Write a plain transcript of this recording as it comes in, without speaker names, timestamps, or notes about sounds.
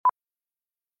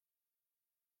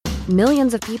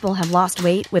Millions of people have lost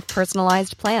weight with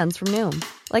personalized plans from Noom.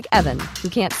 Like Evan, who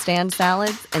can't stand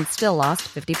salads and still lost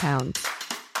 50 pounds.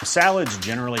 Salads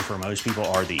generally for most people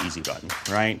are the easy button,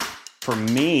 right? For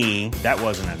me, that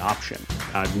wasn't an option.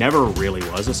 I never really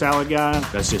was a salad guy.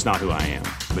 That's just not who I am.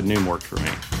 But Noom worked for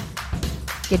me.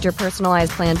 Get your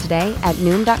personalized plan today at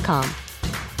Noom.com.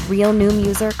 Real Noom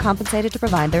user compensated to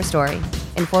provide their story.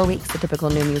 In 4 weeks, the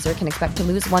typical Noom user can expect to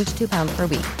lose 1 to 2 pounds per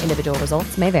week. Individual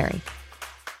results may vary.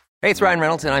 Hey, it's Ryan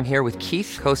Reynolds, and I'm here with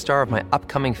Keith, co-star of my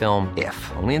upcoming film,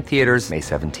 If, only in theaters May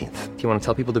 17th. Do you want to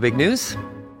tell people the big news?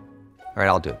 All right,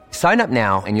 I'll do it. Sign up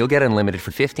now and you'll get unlimited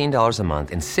for $15 a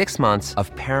month and 6 months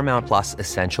of Paramount Plus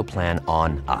Essential Plan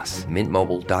on us.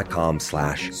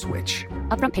 MintMobile.com/switch.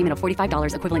 Upfront payment of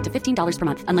 $45 equivalent to $15 per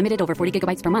month. Unlimited over 40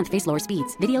 gigabytes per month. Face lower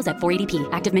speeds. Videos at 480p.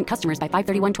 Active Mint customers by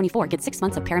 531.24 get 6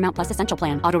 months of Paramount Plus Essential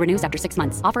Plan. Auto renews after 6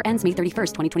 months. Offer ends May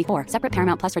 31st, 2024. Separate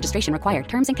Paramount Plus registration required.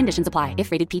 Terms and conditions apply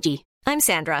if rated PG. I'm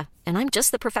Sandra, and I'm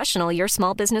just the professional your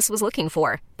small business was looking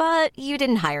for. But you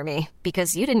didn't hire me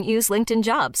because you didn't use LinkedIn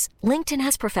Jobs. LinkedIn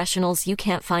has professionals you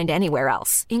can't find anywhere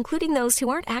else, including those who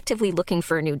aren't actively looking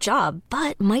for a new job,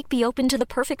 but might be open to the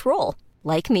perfect role,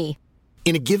 like me.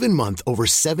 In a given month, over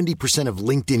 70% of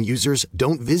LinkedIn users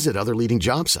don't visit other leading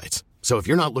job sites. So if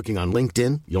you're not looking on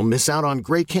LinkedIn, you'll miss out on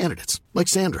great candidates like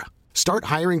Sandra. Start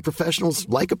hiring professionals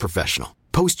like a professional.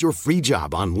 Post your free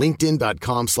job on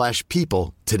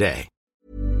linkedin.com/people today.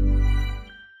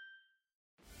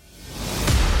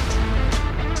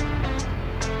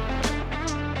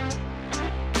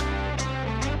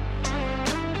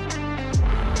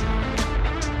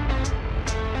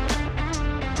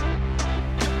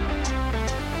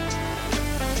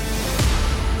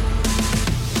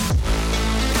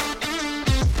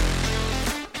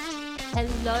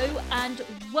 Hello and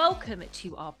welcome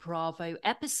to our Bravo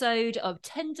episode of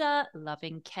Tender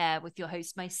Loving Care with your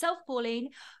host, myself, Pauline,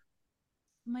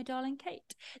 my darling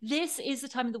Kate. This is the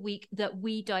time of the week that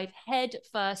we dive head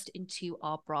first into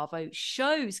our Bravo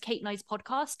shows. Kate and I's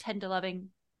podcast, Tender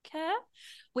Loving Care,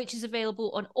 which is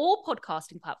available on all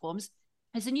podcasting platforms.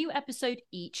 There's a new episode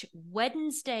each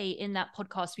Wednesday. In that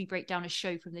podcast, we break down a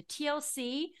show from the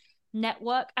TLC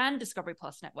network and Discovery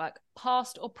Plus network,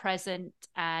 past or present,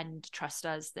 and trust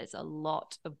us, there's a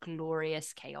lot of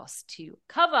glorious chaos to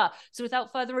cover. So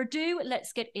without further ado,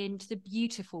 let's get into the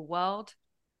beautiful world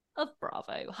of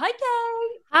Bravo. Hi,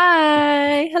 Kay.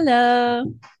 Hi. Hello.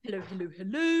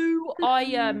 Hello.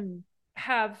 I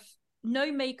have no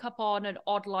makeup on and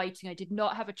odd lighting. I did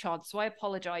not have a chance, so I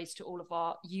apologize to all of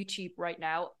our YouTube right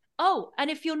now. Oh, and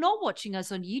if you're not watching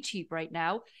us on YouTube right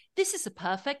now, this is a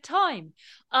perfect time.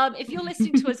 If you're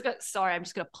listening to us, sorry, I'm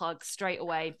just going to plug straight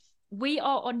away. We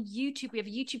are on YouTube. We have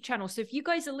a YouTube channel. So if you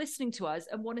guys are listening to us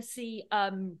and want to see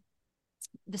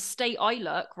the state I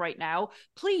look right now,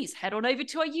 please head on over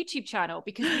to our YouTube channel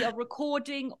because we are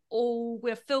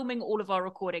we're filming all of our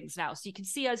recordings now. So you can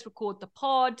see us record the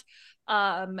pod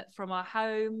from our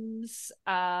homes.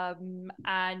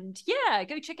 And yeah,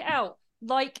 go check it out.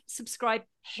 Like, subscribe,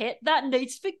 hit that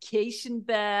notification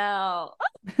bell.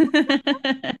 Hey,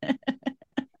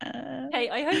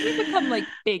 I hope we become like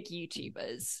big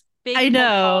YouTubers. Big I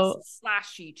know. /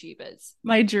 YouTubers.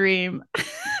 My dream.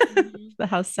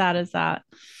 How sad is that?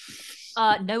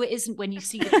 No, it isn't when you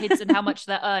see the kids and how much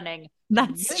they're earning.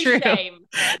 That's no true. Shame.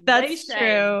 That's no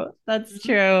true. Shame. That's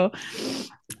true.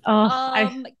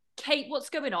 Oh, Kate,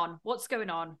 what's going on?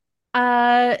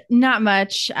 Not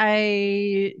much.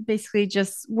 I basically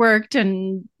just worked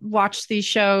and watched these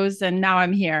shows and now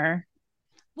I'm here.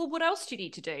 Well, what else do you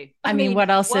need to do? I mean, what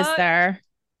else is there?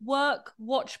 Work,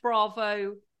 watch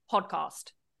Bravo,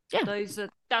 podcast. Yeah. That's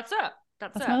it.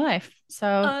 That's my life.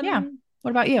 So yeah.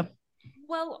 What about you?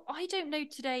 Well, I don't know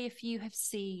today if you have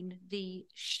seen the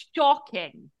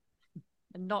shocking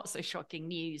and not so shocking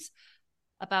news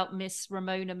about Miss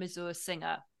Ramona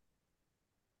Mazur-Singer.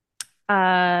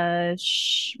 Well,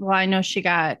 I know she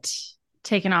got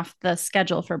taken off the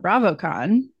schedule for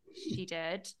BravoCon. She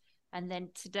did. And then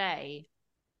today,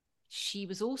 she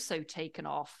was also taken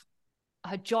off.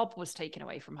 Her job was taken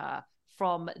away from her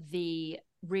from the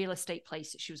real estate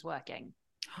place that she was working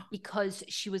because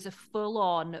she was a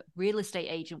full-on real estate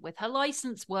agent with her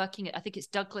license working at, I think it's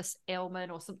Douglas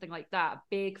Elliman or something like that, a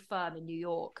big firm in New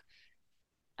York.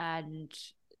 And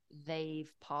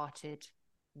they've parted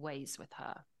ways with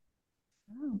her.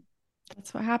 Oh,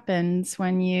 that's what happens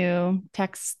when you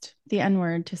text the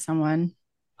N-word to someone.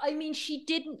 I mean, she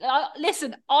didn't.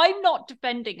 Listen, I'm not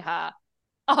defending her.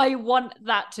 I want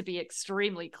that to be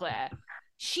extremely clear.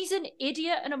 She's an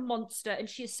idiot and a monster, and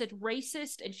she has said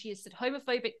racist, and she has said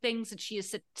homophobic things, and she has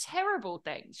said terrible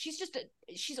things.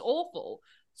 She's awful.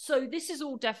 So this is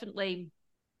all definitely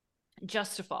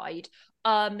justified.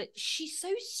 She's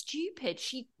so stupid.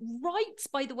 She writes,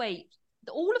 by the way,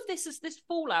 all of this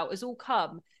fallout has all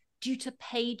come due to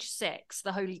Page Six,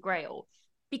 the Holy Grail,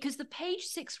 because the Page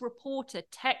Six reporter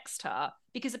texted her,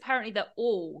 because apparently they're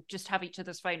all just have each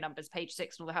other's phone numbers, Page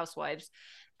Six and all the housewives,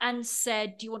 and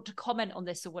said, "Do you want to comment on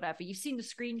this or whatever?" You've seen the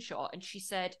screenshot, and she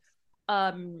said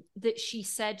that she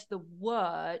said the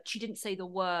word, she didn't say the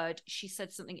word, she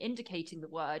said something indicating the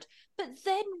word, but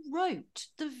then wrote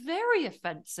the very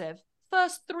offensive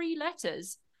first three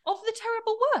letters of the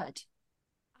terrible word.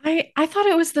 I thought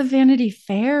it was the Vanity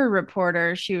Fair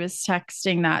reporter she was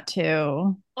texting that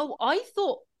to. Oh, I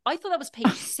thought that was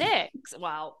Page Six.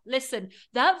 Wow. Listen,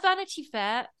 that Vanity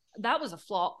Fair, that was a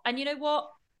flop. And you know what?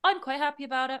 I'm quite happy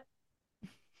about it.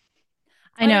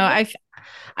 I know.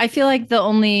 I feel like the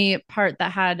only part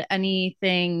that had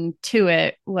anything to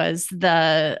it was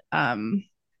the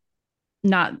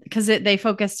not because they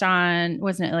focused on,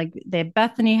 wasn't it like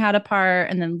Bethany had a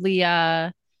part and then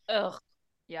Leah. Ugh.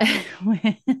 Yeah.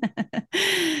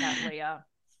 Yeah, Leah.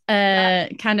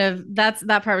 Kind of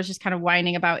that part was just kind of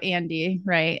whining about Andy,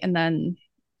 right? And then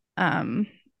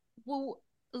well,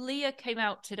 Leah came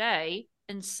out today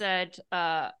and said,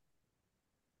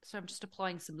 so I'm just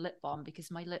applying some lip balm because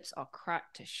my lips are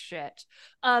cracked to shit.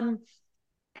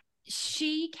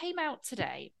 She came out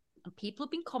today and people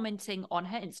have been commenting on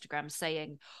her Instagram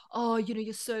saying, "Oh,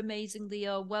 you're so amazing,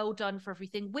 Leah. Well done for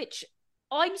everything," which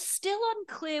I'm still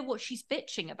unclear what she's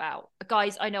bitching about.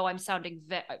 Guys, I know I'm sounding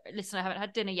listen, I haven't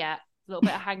had dinner yet. A little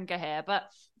bit of hanger here, but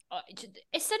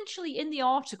essentially in the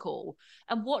article,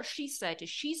 and what she said is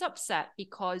she's upset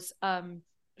because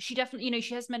she definitely,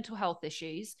 she has mental health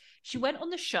issues. She went on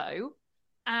the show,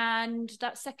 and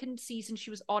that second season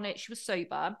she was on it, she was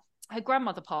sober. Her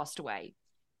grandmother passed away.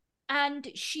 And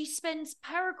she spends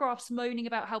paragraphs moaning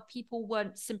about how people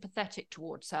weren't sympathetic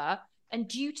towards her. And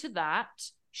due to that,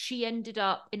 she ended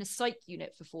up in a psych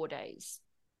unit for 4 days.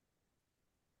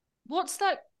 What's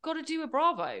that got to do with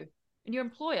Bravo and your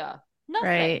employer? Nothing.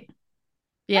 Right.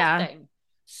 Yeah. Nothing.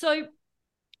 So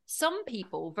some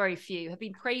people, very few, have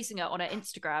been praising her on her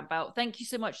Instagram about, "Thank you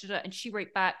so much." And she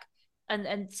wrote back,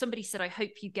 and somebody said, "I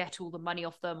hope you get all the money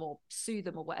off them or sue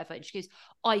them or whatever." And she goes,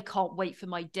 "I can't wait for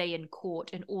my day in court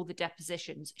and all the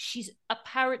depositions." She's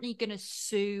apparently going to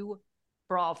sue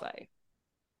Bravo.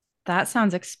 That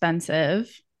sounds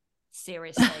expensive.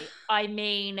 Seriously. I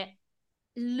mean,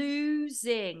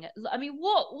 losing. I mean,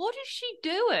 what is she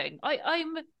doing?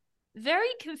 I'm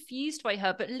very confused by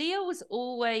her, but Leah was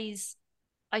always,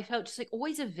 I felt just like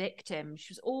always a victim.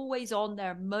 She was always on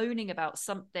there moaning about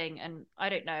something, and I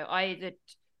don't know. I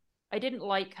didn't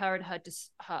like her in her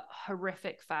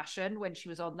horrific fashion when she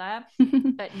was on there,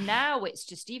 but now it's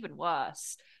just even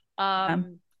worse.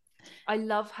 I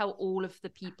love how all of the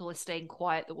people are staying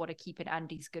quiet that want to keep in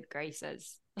Andy's good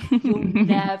graces. You'll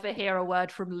never hear a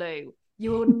word from Lou.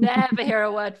 You'll never hear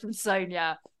a word from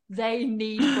Sonia. They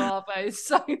need Bravo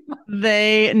so much.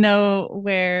 They know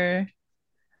where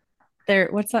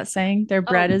what's that saying? Their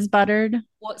bread is buttered.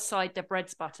 What side their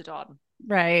bread's buttered on.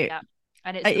 Right. Yeah.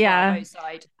 And it's the Bravo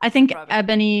side. I think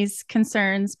Ebony's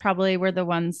concerns probably were the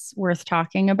ones worth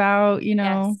talking about,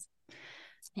 Yes.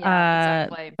 Yeah,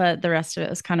 exactly. But the rest of it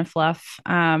was kind of fluff.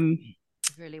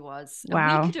 It really was.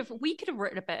 Wow. And we could have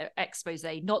written a bit of expose,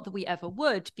 not that we ever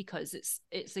would, because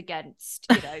it's against,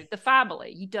 the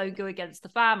family. You don't go against the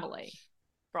family.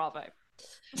 Bravo.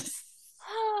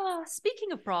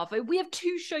 Speaking of Bravo, we have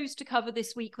 2 shows to cover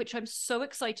this week, which I'm so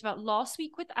excited about. Last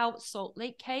week without Salt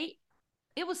Lake, Kate,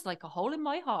 it was like a hole in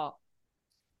my heart.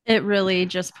 It really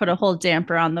just put a whole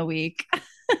damper on the week.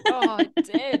 Oh, it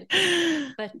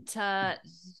did. But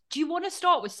do you want to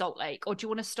start with Salt Lake, or do you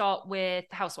want to start with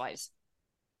Housewives?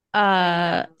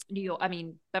 New York,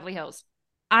 Beverly Hills.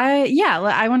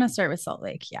 I want to start with Salt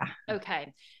Lake. Yeah.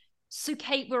 Okay. So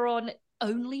Kate, we're on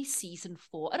only season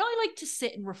 4, and I like to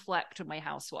sit and reflect on my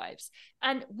Housewives,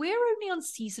 and we're only on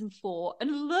season 4,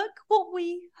 and look what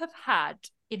we have had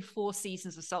in 4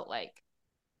 seasons of Salt Lake.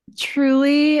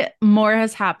 Truly, more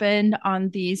has happened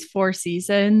on these 4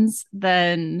 seasons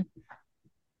than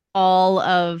all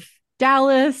of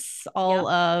Dallas, all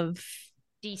of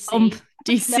DC.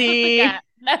 DC.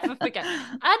 Never forget.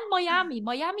 And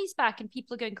Miami's back, and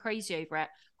people are going crazy over it.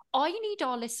 I need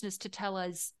our listeners to tell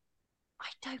us, I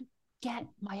don't get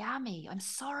Miami. I'm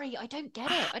sorry, I don't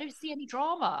get it. I don't see any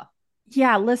drama.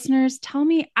 Yeah, listeners, tell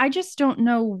me. I just don't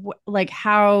know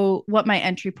what my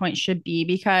entry point should be,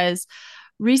 because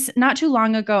not too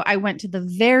long ago, I went to the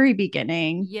very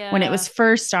beginning when it was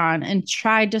first on and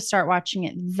tried to start watching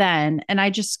it then. And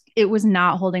it was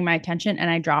not holding my attention, and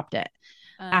I dropped it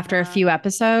after a few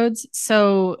episodes.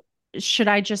 So should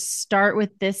I just start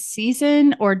with this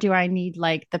season, or do I need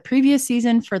like the previous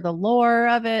season for the lore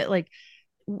of it? Like,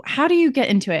 how do you get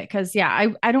into it? Because yeah,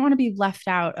 I don't want to be left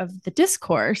out of the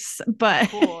discourse, but Of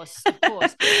course.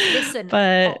 Listen,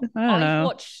 but I don't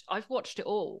know. I've watched it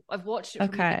all. I've watched it from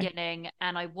the Okay. beginning,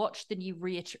 and I watched the new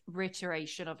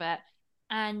reiteration of it,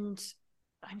 and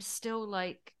I'm still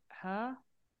like, huh?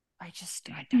 I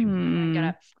don't get Hmm.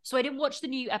 it. So I didn't watch the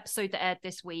new episode that aired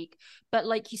this week, but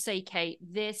like you say, Kate,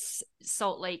 this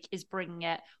Salt Lake is bringing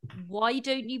it. Why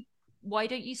don't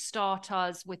you start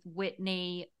us with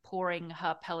Whitney pouring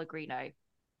her Pellegrino?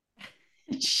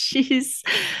 She's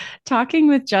talking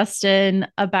with Justin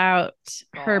about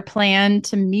her God. plan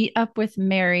to meet up with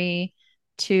Mary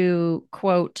to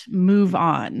quote move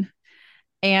on.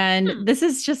 And Hmm. this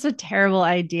is just a terrible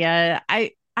idea.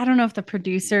 I don't know if the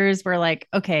producers were like,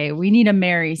 okay, we need a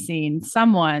Mary scene.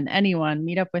 Someone, anyone,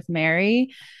 meet up with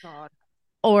Mary God.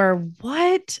 or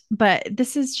what? But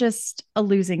this is just a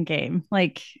losing game.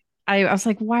 Like, I was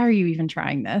like, why are you even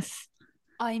trying this?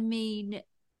 I mean,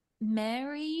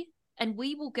 Mary, and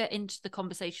we will get into the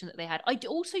conversation that they had. I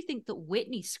also think that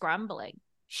Whitney's scrambling.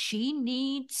 She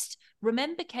needs,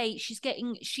 remember, Kate, she's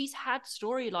had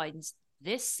storylines.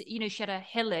 She had a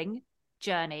healing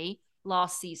journey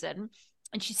last season,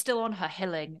 and she's still on her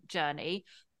healing journey.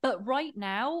 But right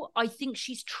now, I think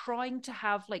she's trying to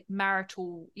have like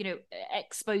marital,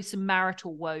 expose some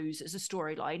marital woes as a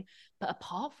storyline. But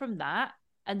apart from that,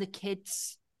 and the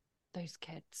kids, those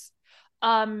kids,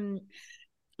 um,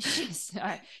 she's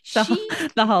The, she's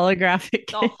the holographic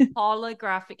the kid.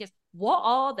 holographic is. What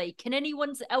are they? Can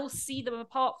anyone else see them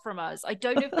apart from us? I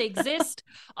don't know if they exist.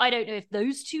 I don't know if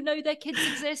those two know their kids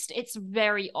exist. It's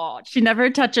very odd. She never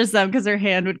touches them because her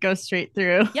hand would go straight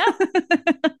through. Yeah,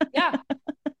 yeah.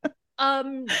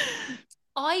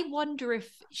 I wonder if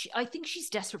I think she's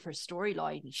desperate for a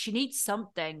storyline. She needs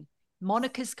something.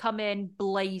 Monica's come in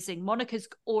blazing. Monica's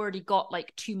already got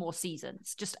like 2 more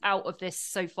seasons just out of this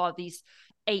so far. These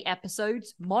 8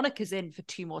 episodes. Monica's in for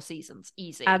 2 more seasons.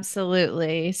 Easy.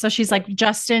 Absolutely. So she's like,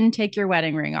 Justin, take your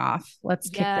wedding ring off. Let's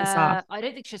kick this off. Yeah, I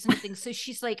don't think she has anything. So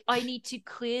she's like, I need to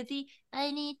clear the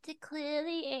air.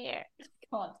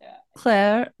 Can't do it.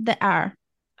 Claire the air.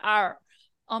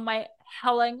 On my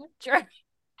helling journey.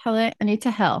 Hell, Anita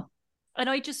Hell. And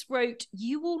I just wrote,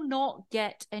 you will not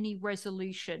get any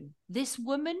resolution. This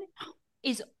woman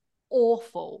is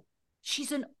awful.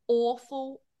 She's an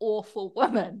awful, awful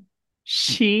woman.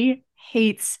 She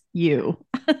hates you.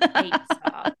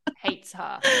 Hates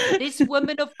her. This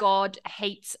woman of God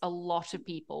hates a lot of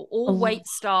people, all wait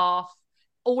staff,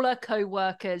 all her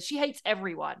co-workers. She hates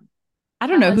everyone. I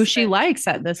don't know who she likes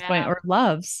at this point or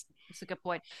loves. That's a good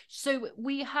point. So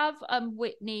we have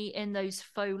Whitney in those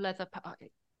faux leather.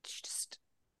 Just,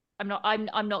 I'm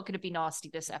not going to be nasty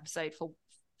this episode for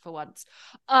once.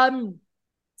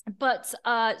 But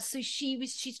so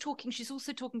she's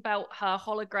also talking about her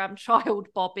hologram child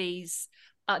Bobby's.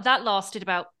 That lasted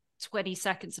about 20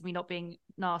 seconds of me not being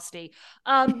nasty.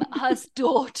 Her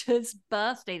daughter's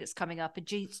birthday that's coming up, and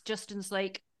Justin's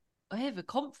like, I have a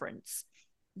conference.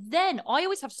 Then I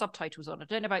always have subtitles on. I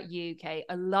don't know about you, Kate.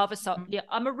 I love yeah,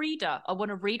 I'm a reader. I want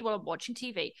to read while I'm watching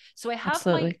TV. So I have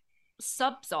my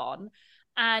subs on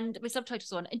and my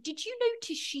subtitles on. And did you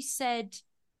notice she said,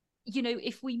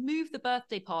 if we move the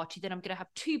birthday party, then I'm going to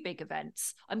have 2 big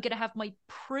events. I'm going to have my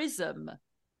Prism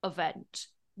event.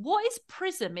 What is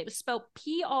Prism? It was spelled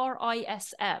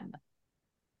Prism.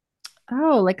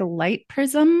 Oh, like a light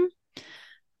prism?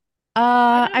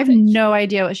 I have no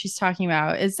idea what she's talking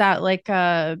about. Is that like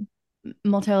a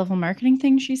multi-level marketing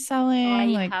thing she's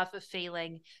selling? I have a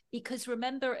feeling, because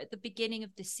remember at the beginning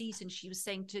of the season, she was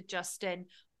saying to Justin,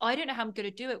 I don't know how I'm going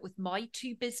to do it with my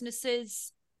 2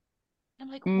 businesses. I'm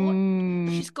like, what?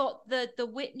 She's got the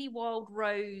Whitney Wild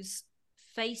Rose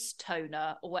face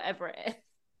toner or whatever it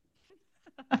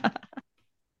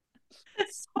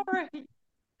is. Sorry.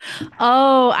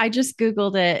 Oh, I just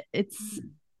Googled it.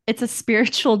 It's a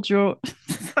spiritual jewel.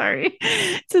 Sorry.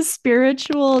 It's a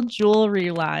spiritual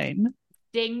jewelry line.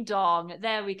 Ding dong.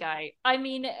 There we go. I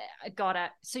mean, got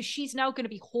it. So she's now going to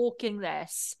be hawking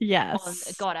this.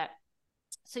 Yes. Got it.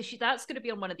 So that's going to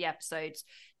be on one of the episodes.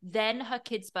 Then her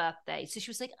kid's birthday. So she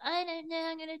was like, I don't know,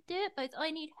 I'm going to do it, but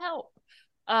I need help.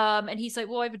 And he's like,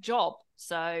 well, I have a job.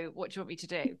 So what do you want me to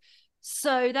do?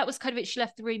 So that was kind of it. She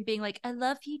left the room being like, I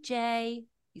love you, Jay.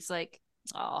 He's like,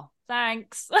 oh,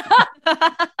 thanks.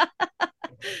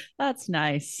 That's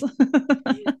nice.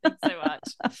 Thanks so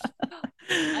much.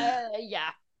 Yeah.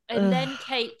 And then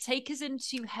Kate, take us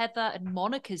into Heather and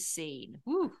Monica's scene.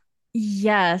 Woo.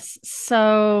 Yes.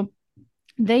 So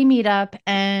they meet up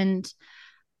and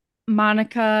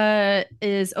Monica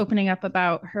is opening up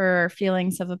about her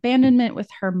feelings of abandonment with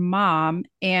her mom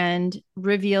and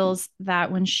reveals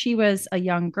that when she was a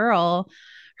young girl,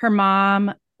 her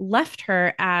mom left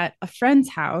her at a friend's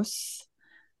house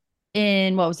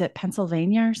in, what was it,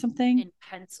 Pennsylvania or something, In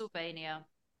Pennsylvania.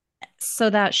 so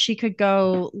that she could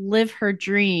go live her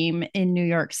dream in New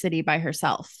York City by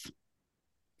herself.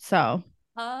 So,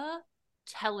 Her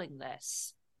telling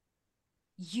this,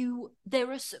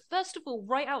 there is, first of all,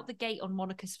 right out the gate on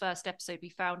Monica's first episode, we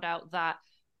found out that,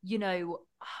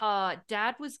 her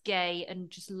dad was gay and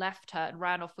just left her and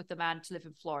ran off with the man to live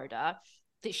in Florida,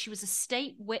 that she was a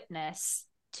state witness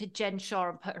to Jen Shah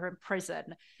and put her in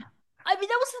prison. I mean,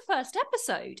 that was the first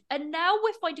episode. And now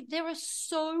we're finding there are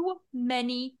so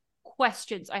many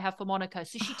questions I have for Monica.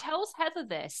 So she tells Heather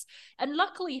this. And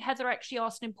luckily, Heather actually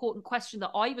asked an important question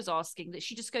that I was asking, that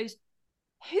she just goes,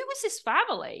 who was this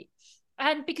family?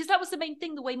 And because that was the main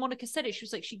thing, the way Monica said it, she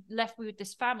was like, she left me with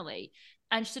this family.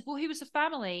 And she said, well, who was the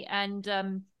family? And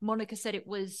Monica said it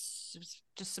was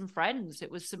just some friends.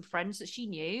 It was some friends that she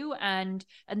knew. And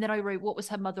then I wrote, what was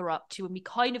her mother up to? And we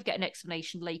kind of get an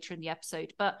explanation later in the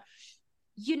episode. But,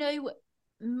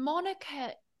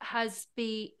 Monica has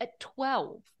been at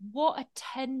 12. What a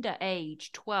tender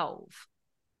age, 12.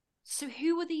 So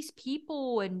who are these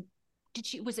people? And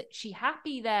was she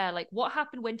happy there? Like, what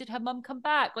happened? When did her mum come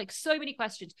back? Like, so many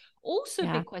questions. Also,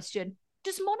 yeah. big question,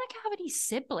 does Monica have any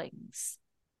siblings?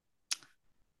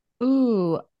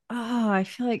 Ooh, I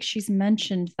feel like she's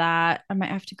mentioned that. I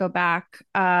might have to go back.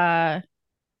 I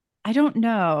don't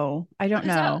know. I don't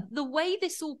know. The way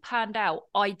this all panned out,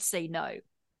 I'd say no. It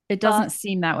But doesn't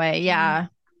seem that way. Yeah.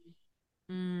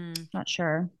 Not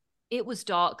sure. it was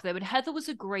dark though, and Heather was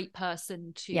a great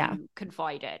person Yeah. to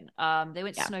confide in. They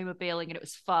went Yeah. snowmobiling and it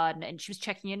was fun, and she was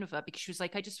checking in with her because she was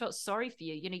like, I just felt sorry for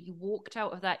you. You walked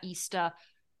out of that Easter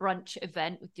brunch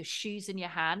event with your shoes in your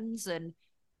hands, and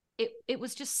it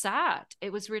was just sad.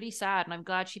 It was really sad, and I'm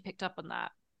glad she picked up on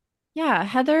that. Yeah.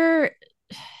 Heather,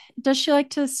 does she like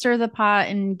to stir the pot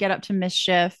and get up to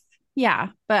mischief? Yeah.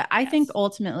 But I think Yes,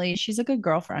 ultimately she's a good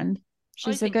girlfriend. I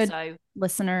She's a think good so.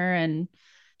 listener and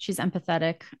she's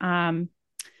empathetic.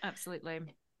 Absolutely.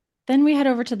 Then we head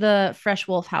over to the Fresh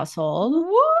Wolf household.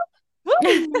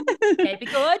 Woo! Baby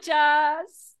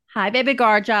gorgeous. Hi, baby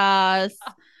gorgeous.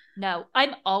 No,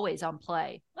 I'm always on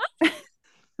play.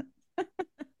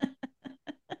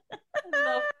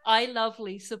 I love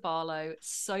Lisa Barlow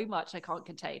so much I can't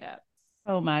contain it.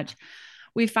 So much.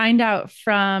 We find out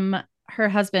from her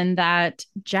husband that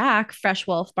Jack, Fresh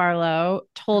Wolf Barlow,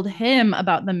 told him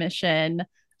about the mission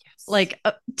like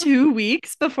 2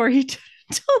 weeks before he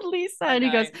told Lisa. And he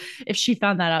goes, if she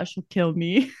found that out, she'll kill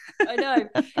me. I know.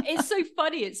 It's so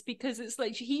funny. It's because it's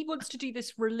like he wants to do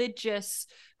this religious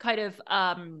kind of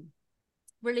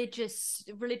religious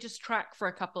track for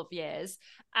a couple of years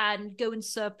and go and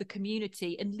serve the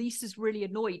community, and Lisa's really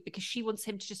annoyed because she wants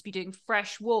him to just be doing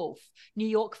Fresh Wolf, New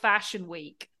York Fashion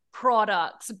Week,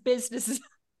 products, businesses.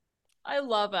 I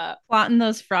love it. Plotting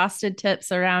those frosted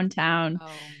tips around town.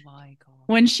 Oh my god.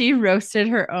 When she roasted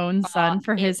her own son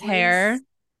for his hair.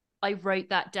 I wrote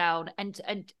that down, and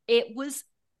it was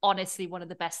honestly one of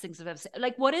the best things I've ever seen.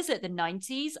 Like, what is it, the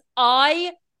 90s?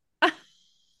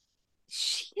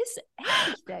 She is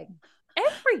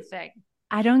everything.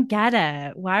 I don't get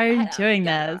it. Why are you doing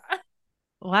this?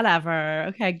 Whatever.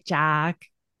 Okay, Jack.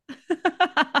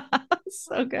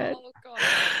 So good. Oh, God.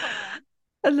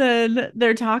 And then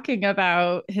they're talking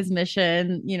about his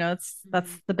mission.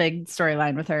 That's the big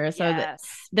storyline with her. So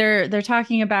they're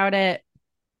talking about it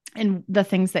and the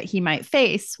things that he might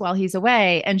face while he's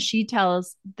away. And she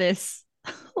tells this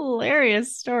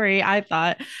hilarious story, I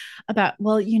thought, about,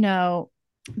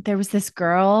 there was this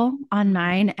girl on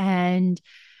Nine, and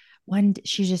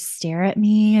she just stared at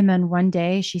me. And then one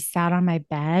day she sat on my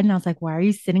bed, and I was like, why are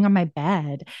you sitting on my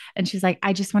bed? And she's like,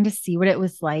 I just want to see what it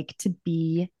was like to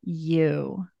be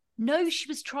you. No, she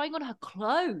was trying on her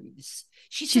clothes.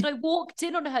 She said, I walked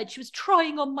in on her. She was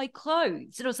trying on my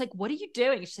clothes. And I was like, what are you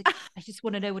doing? She's like, I just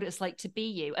want to know what it's like to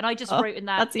be you. And I just wrote in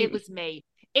that, it was me.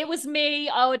 It was me.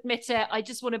 I'll admit it. I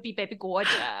just want to be baby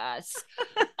gorgeous.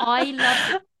 I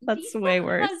love it. That's way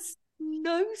worse. Has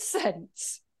no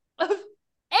sense of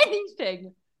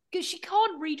anything because she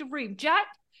can't read a room. Jack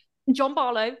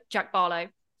Barlow,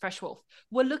 Fresh Wolf.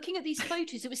 We're looking at these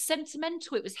photos. It was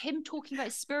sentimental. It was him talking about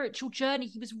his spiritual journey.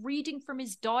 He was reading from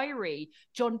his diary,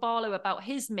 John Barlow, about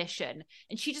his mission.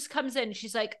 And she just comes in and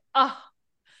she's like,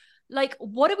 like,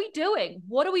 what are we doing?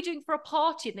 What are we doing for a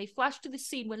party? And they flash to the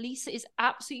scene where Lisa is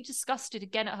absolutely disgusted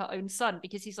again at her own son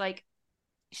because he's like,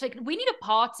 She's like, we need a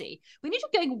party. We need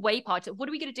a going away party. What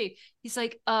are we going to do? He's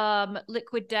like,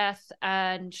 liquid death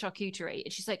and charcuterie.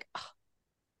 And she's like, oh,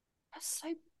 that's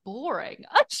so boring.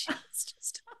 She's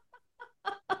just...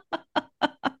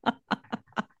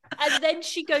 And then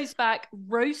she goes back,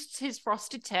 roasts his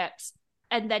frosted tips,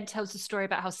 and then tells the story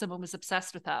about how someone was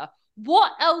obsessed with her.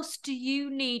 What else do you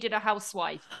need in a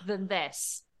housewife than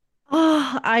this?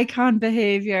 Oh, icon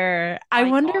behavior.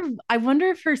 Icon. I wonder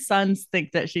if her sons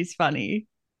think that she's funny.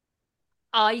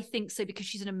 I think so, because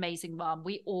she's an amazing mom.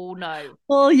 We all know.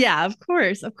 Well, yeah, of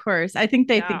course, of course. I think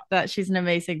they Yeah. think that she's an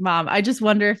amazing mom. I just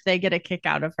wonder if they get a kick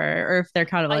out of her, or if they're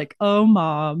kind of I like, "Oh,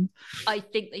 mom." I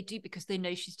think they do, because they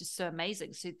know she's just so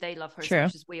amazing. So they love her True. as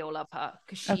much as we all love her,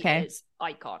 because she is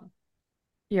icon.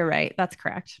 You're right. That's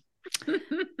correct.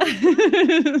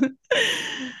 Special.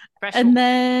 And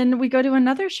then we go to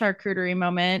another charcuterie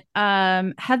moment.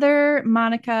 Heather,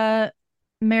 Monica,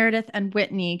 Meredith, and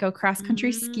Whitney go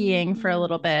cross-country skiing for a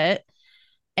little bit.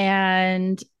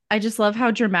 And I just love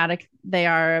how dramatic they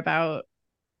are about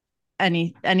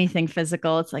anything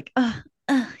physical. It's like, oh,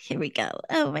 here we go.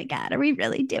 Oh my God, are we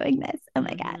really doing this? Oh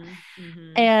my God.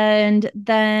 And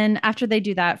then after they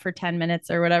do that for 10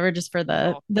 minutes or whatever, just for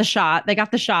the shot, they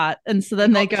got the shot. And so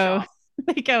then they go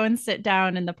and sit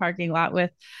down in the parking lot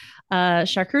with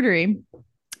charcuterie.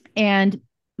 And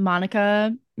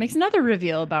Monica makes another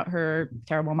reveal about her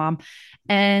terrible mom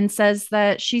and says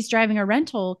that she's driving a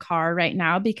rental car right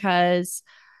now because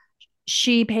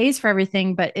she pays for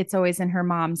everything, but it's always in her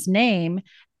mom's name.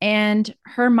 And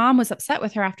her mom was upset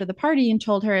with her after the party and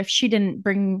told her if she didn't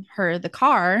bring her the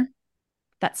car,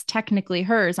 that's technically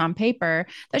hers on paper,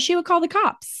 that she would call the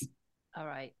cops. All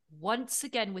right. Once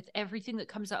again, with everything that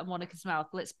comes out of Monica's mouth,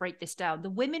 let's break this down. The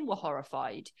women were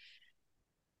horrified.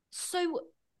 So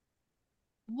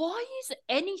why is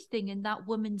anything in that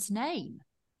woman's name?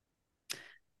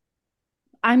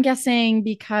 I'm guessing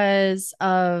because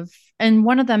of, and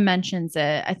one of them mentions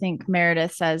it, I think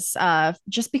Meredith says,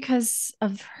 just because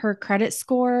of her credit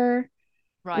score.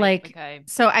 Right. Like, okay.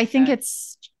 So I think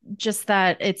it's just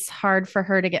that it's hard for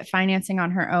her to get financing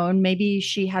on her own. Maybe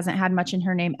she hasn't had much in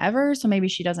her name ever. So maybe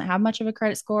she doesn't have much of a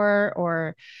credit score,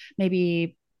 or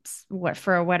maybe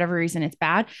for whatever reason it's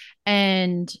bad.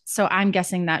 And so I'm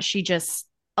guessing that she just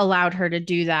allowed her to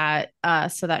do that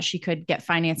so that she could get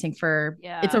financing for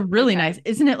it's a really nice,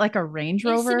 isn't it, like a Range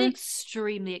Rover? It's an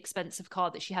extremely expensive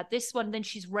car that she had. This one, then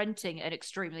she's renting an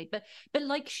extremely, but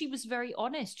like, she was very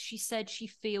honest. She said she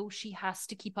feels she has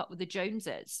to keep up with the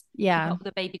Joneses, keep up with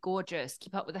the Baby Gorgeous,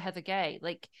 keep up with the Heather Gay.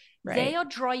 Like, they are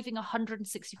driving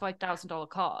 $165,000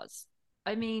 cars.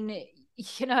 I mean,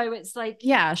 you know, it's like,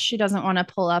 yeah, she doesn't want to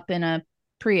pull up in a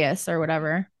Prius or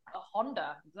whatever. A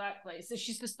Honda, exactly. So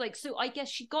she's just like, so I guess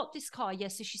she got this car.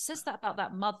 Yes. So she says that about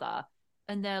that mother,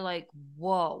 and they're like,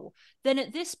 whoa. Then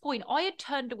at this point, I had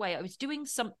turned away. I was doing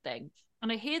something, and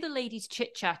I hear the ladies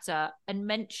chit chatter and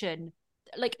mention,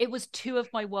 like, it was two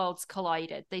of my worlds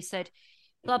collided. They said,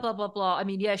 blah, blah, blah, blah. I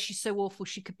mean, yeah, she's so awful.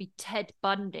 She could be Ted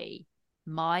Bundy.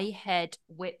 My head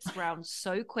whips round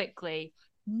so quickly.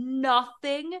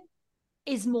 Nothing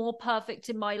is more perfect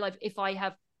in my life. If I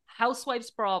have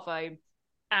Housewives Bravo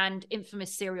and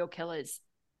infamous serial killers,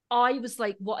 I was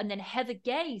like, what? And then Heather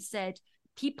Gay said,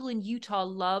 people in Utah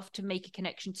love to make a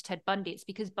connection to Ted Bundy. It's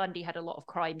because Bundy had a lot of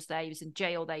crimes there. He was in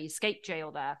jail there. He escaped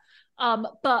jail there.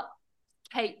 But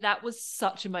hey, that was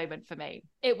such a moment for me.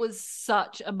 It was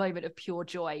such a moment of pure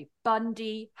joy.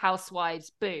 Bundy,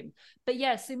 Housewives, boom. But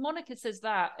yeah, so Monica says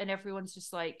that, and everyone's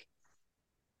just like,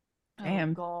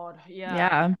 damn. Oh God,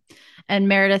 yeah. And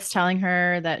Meredith's telling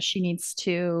her that she needs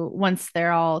to, once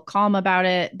they're all calm about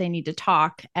it, they need to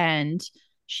talk, and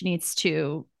she needs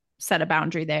to set a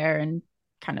boundary there and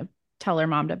kind of tell her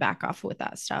mom to back off with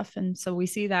that stuff. And so we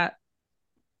see that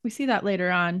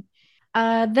later on.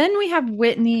 Then we have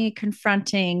Whitney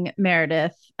confronting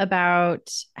Meredith about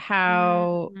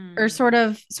how, or sort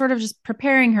of just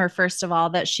preparing her, first of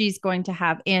all, that she's going to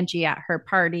have Angie at her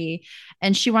party,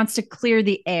 and she wants to clear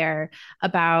the air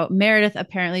about Meredith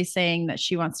apparently saying that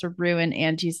she wants to ruin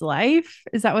Angie's life.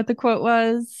 Is that what the quote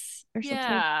was? Or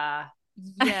something?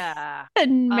 Yeah.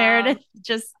 And Meredith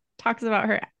just talks about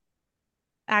her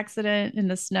accident in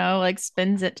the snow, like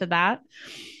spins it to that.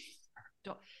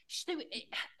 So,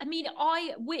 I mean,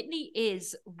 Whitney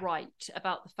is right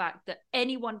about the fact that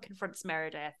anyone confronts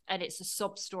Meredith and it's a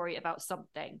sob story about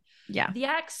something. Yeah. The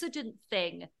accident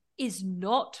thing is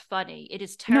not funny. It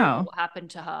is terrible what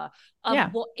happened to her.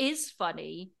 What is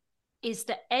funny is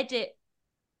the edit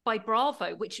by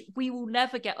Bravo, which we will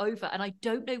never get over. And I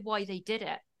don't know why they did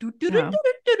it. No. It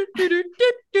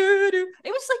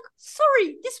was like,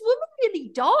 sorry, this woman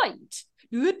really died.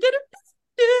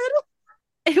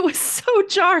 It was so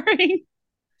jarring.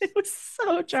 It was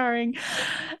so jarring.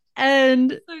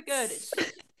 And so good.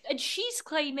 And she's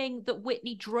claiming that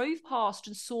Whitney drove past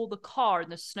and saw the car in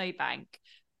the snowbank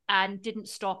and didn't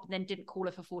stop and then didn't call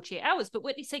her for 48 hours. But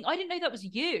Whitney's saying, I didn't know that was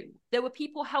you. There were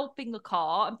people helping the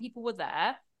car and people were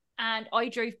there. And I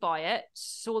drove by it,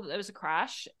 saw that there was a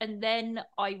crash. And then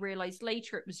I realized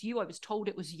later it was you. I was told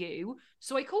it was you.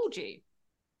 So I called you.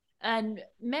 And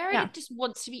Meredith just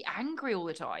wants to be angry all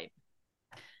the time.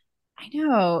 I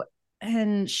know.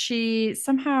 And she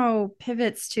somehow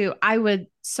pivots to, I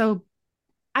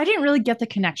didn't really get the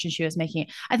connection she was making.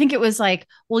 I think it was like,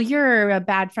 well, you're a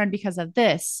bad friend because of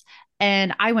this.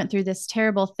 And I went through this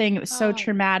terrible thing. It was so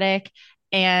traumatic.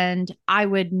 And I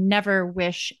would never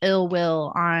wish ill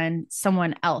will on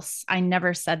someone else. I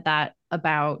never said that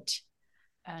about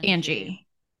Angie.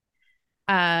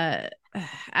 I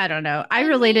don't know. I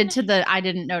related to the I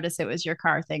didn't notice it was your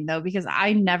car thing though, because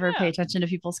I never pay attention to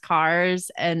people's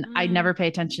cars and I never pay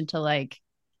attention to like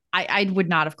I would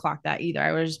not have clocked that either.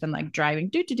 I would have just been like driving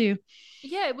do.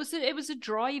 Yeah, it was a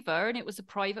driver and it was a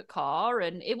private car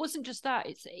and it wasn't just that.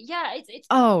 It's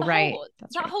right.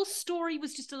 That whole story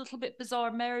was just a little bit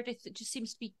bizarre. Meredith just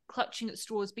seems to be clutching at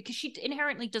straws because she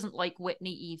inherently doesn't like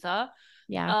Whitney either.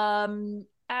 Yeah.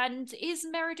 And is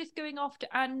Meredith going after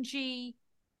Angie?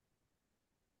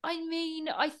 I mean,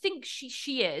 I think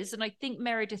she is, and I think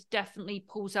Meredith definitely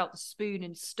pulls out the spoon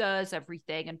and stirs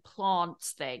everything and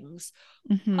plants things.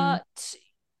 Mm-hmm. But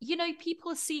you know,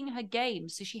 people are seeing her game,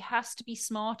 so she has to be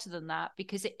smarter than that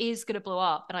because it is going to blow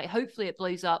up, and hopefully it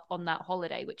blows up on that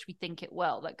holiday, which we think it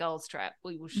will. That girls' trip,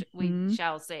 we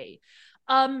shall see.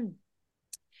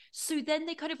 So then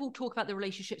they kind of all talk about the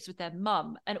relationships with their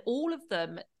mum, and all of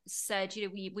them said, you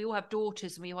know, we all have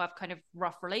daughters and we all have kind of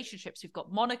rough relationships. We've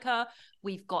got Monica,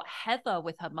 we've got Heather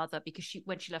with her mother because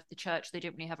when she left the church, they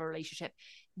didn't really have a relationship.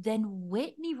 Then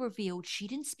Whitney revealed she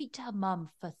didn't speak to her mum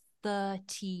for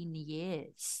 13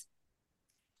 years.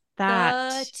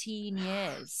 13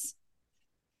 years.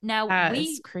 Now, that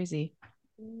is crazy.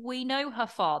 We know her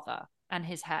father and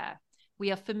his hair.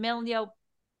 We are familiar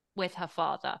with her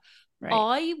father. Right.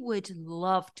 I would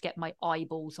love to get my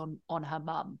eyeballs on her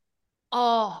mum.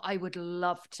 Oh, I would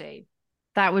love to.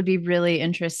 That would be really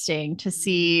interesting to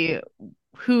see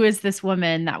who is this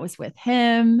woman that was with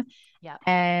him. Yeah.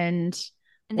 And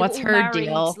what's her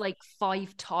deal? Like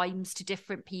 5 times to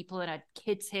different people and had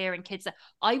kids here and kids there.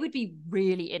 I would be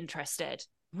really interested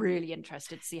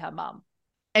to see her mum.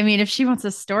 I mean, if she wants a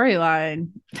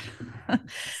storyline,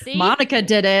 Monica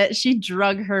did it. She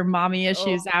drug her mommy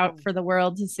issues out for the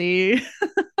world to see.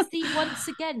 See, once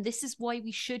again, this is why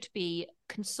we should be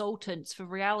consultants for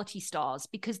reality stars,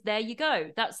 because there you go.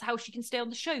 That's how she can stay on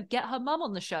the show. Get her mum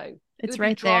on the show. It's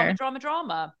right there.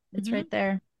 Drama. It's right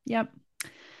there. Yep.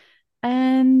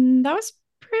 And that was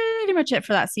pretty much it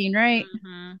for that scene, right?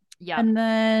 Mm-hmm. Yeah. And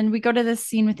then we go to this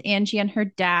scene with Angie and her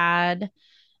dad.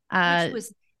 Which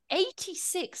was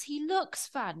 86. He looks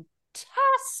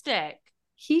fantastic.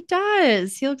 He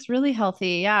does. He looks really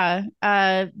healthy. Yeah.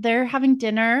 They're having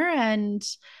dinner and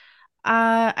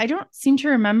I don't seem to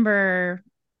remember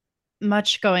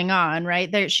much going on,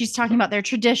 right? She's talking about their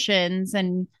traditions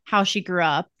and how she grew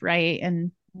up, right?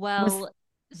 And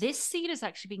this scene has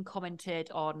actually been commented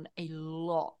on a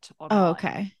lot online. Oh,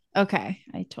 okay.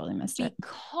 I totally missed it.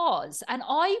 Because, and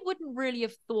I wouldn't really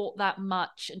have thought that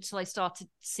much until I started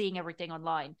seeing everything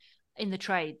online in the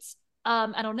trades.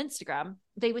 And on Instagram,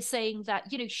 they were saying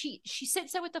that, you know, she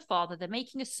sits there with the father, they're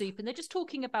making a soup and they're just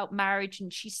talking about marriage.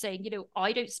 And she's saying, you know,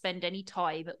 I don't spend any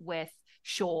time with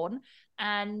Sean.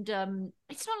 And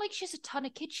it's not like she has a ton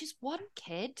of kids. She's one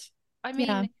kid. I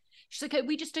mean, she's like,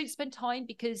 we just don't spend time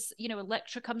because, you know,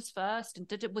 Electra comes first. And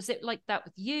was it like that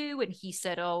with you? And he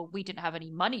said, oh, we didn't have any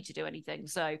money to do anything.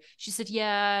 So she said,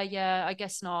 yeah, I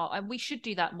guess not. And we should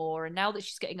do that more. And now that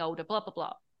she's getting older, blah, blah,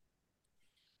 blah.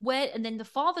 And then the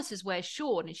father says, where's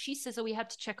Sean? And she says, oh, we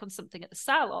had to check on something at the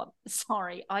salon.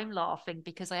 Sorry, I'm laughing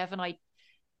because I have an idea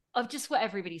of just what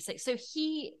everybody's saying. So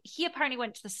he apparently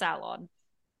went to the salon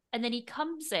and then he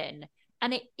comes in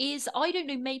and it is, I don't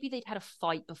know, maybe they'd had a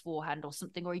fight beforehand or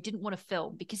something, or he didn't want to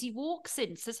film because he walks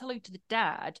in, says hello to the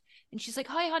dad. And she's like,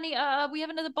 hi, honey, we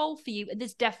have another bowl for you. And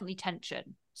there's definitely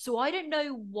tension. So I don't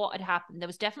know what had happened. There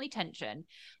was definitely tension.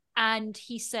 And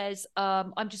he says,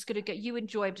 I'm just going to go, you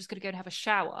enjoy, I'm just going to go and have a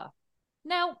shower.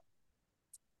 Now,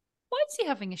 why is he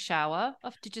having a shower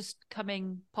after just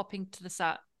popping to the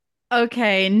set?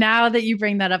 Okay, now that you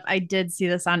bring that up, I did see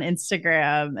this on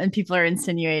Instagram and people are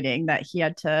insinuating that he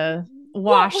had to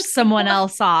wash someone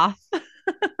else off.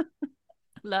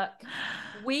 Look,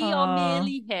 we are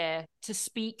merely here to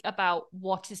speak about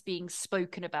what is being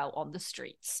spoken about on the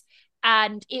streets.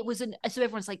 And it was so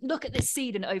everyone's like, look at this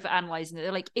scene and overanalyzing it.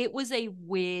 They're like, it was a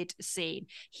weird scene.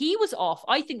 He was off.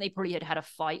 I think they probably had a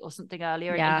fight or something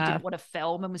earlier, and he didn't want to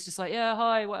film and was just like, yeah,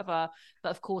 hi, whatever. But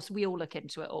of course, we all look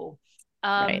into it all.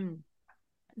 Right.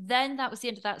 Then that was the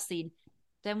end of that scene.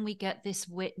 Then we get this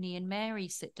Whitney and Mary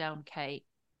sit down, Kate.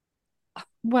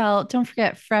 Well, don't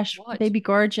forget Baby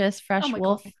Gorgeous, Fresh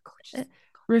Wolf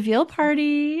reveal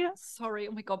party. Sorry.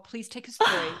 Oh my God. Please take us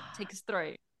through. Take us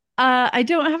through. I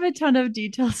don't have a ton of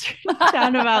details written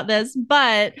down about this,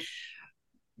 but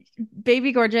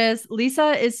Baby Gorgeous,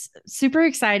 Lisa is super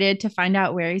excited to find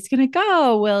out where he's going to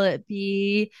go. Will it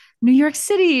be New York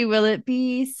City? Will it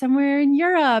be somewhere in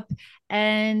Europe?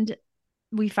 And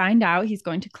we find out he's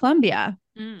going to Colombia.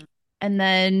 And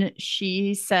then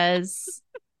she says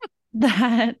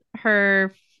that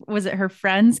her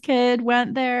friend's kid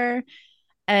went there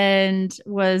and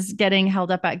was getting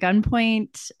held up at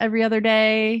gunpoint every other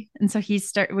day. And so he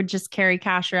would just carry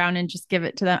cash around and just give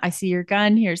it to them. I see your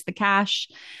gun. Here's the cash.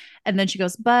 And then she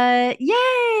goes, but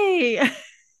yay.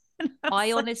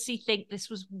 I honestly think this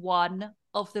was one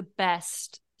of the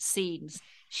best scenes.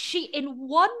 She, in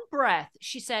one breath,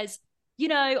 she says, you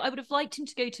know, I would have liked him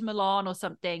to go to Milan or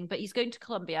something, but he's going to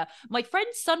Colombia. My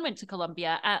friend's son went to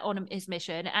Colombia on his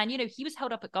mission, and, you know, he was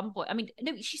held up at gunpoint. I mean,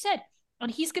 no, she said,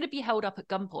 and he's going to be held up at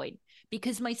gunpoint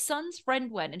because my son's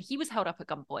friend went and he was held up at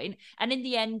gunpoint. And in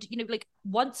the end, you know, like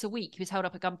once a week, he was held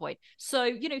up at gunpoint. So,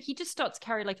 you know, he just starts to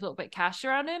carry like a little bit of cash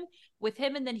around him with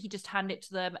him. And then he just handed it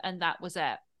to them. And that was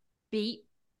it.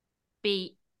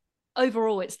 Beat.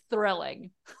 Overall, it's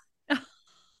thrilling.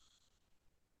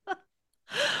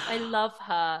 I love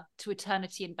her to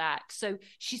eternity and back. So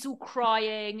she's all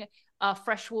crying.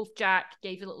 Fresh Wolf Jack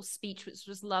gave a little speech, which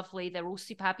was lovely. They're all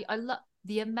super happy. I love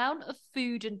the amount of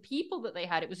food and people that they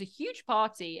had. It was a huge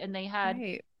party, and they had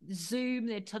Zoom.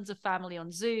 They had tons of family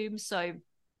on Zoom. So,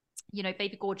 you know,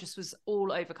 Baby Gorgeous was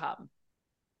all overcome.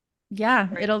 Yeah,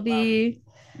 it'll be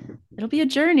a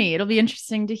journey. It'll be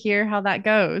interesting to hear how that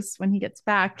goes when he gets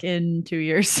back in 2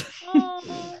 years.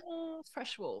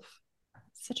 Fresh Wolf.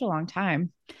 Such a long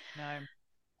time. No.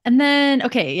 And then,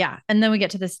 and then we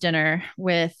get to this dinner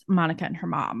with Monica and her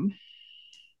mom.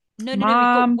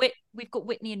 No. We've got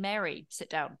Whitney and Mary sit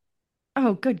down.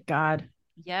 Oh, good God.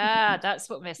 Yeah, that's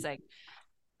what we're missing.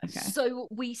 Okay. So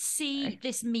we see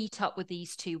this meetup with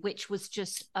these two, which was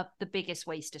just the biggest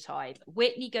waste of time.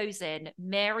 Whitney goes in,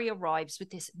 Mary arrives with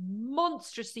this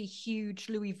monstrously huge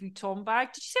Louis Vuitton bag.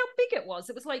 Did you see how big it was?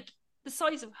 It was like the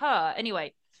size of her.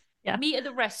 Anyway, meet at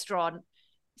the restaurant,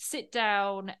 sit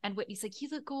down, and Whitney's like, you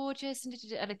look gorgeous. And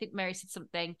I think Mary said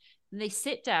something. And they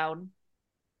sit down,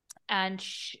 and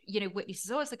you know, Whitney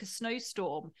says, oh, it's like a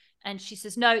snowstorm. And she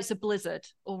says, no, it's a blizzard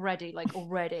already.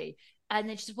 And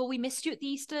then she says, well, we missed you at the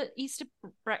Easter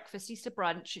breakfast, Easter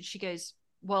brunch. And she goes,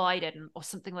 well, I didn't, or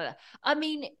something like that. I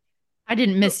mean, I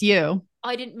didn't miss you.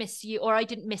 I didn't miss you, or I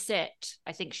didn't miss it.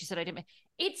 I think she said, I didn't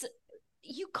miss.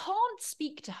 You can't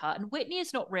speak to her. And Whitney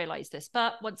has not realized this,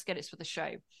 but once again, it's for the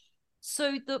show.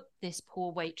 So this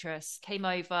poor waitress came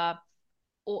over,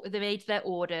 or they made their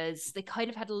orders. They kind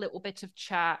of had a little bit of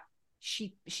chat.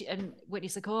 She and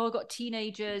Whitney's like, oh, I got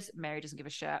teenagers. Mary doesn't give a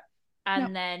shit.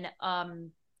 And then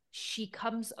she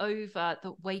comes over,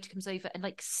 the waiter comes over and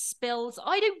like spills.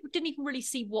 Didn't even really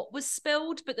see what was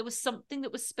spilled, but there was something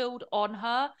that was spilled on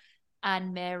her.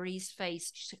 And Mary's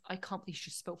face, she's like, I can't believe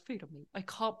she spilled food on me. I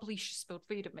can't believe she spilled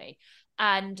food on me.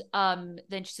 And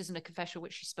then she says in a confessional,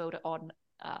 which she spilled it on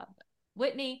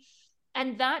Whitney.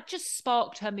 And that just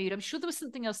sparked her mood. I'm sure there was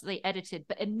something else that they edited,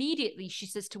 but immediately she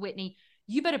says to Whitney,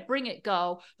 you better bring it,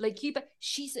 girl. Like,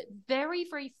 she's very,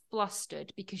 very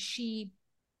flustered because she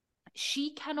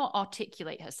cannot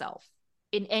articulate herself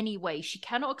in any way. She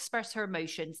cannot express her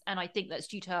emotions. And I think that's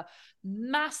due to her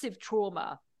massive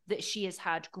trauma that she has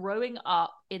had growing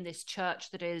up in this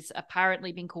church that is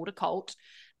apparently being called a cult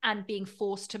and being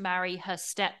forced to marry her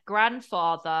step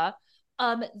grandfather.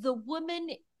 The woman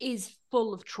is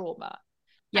full of trauma.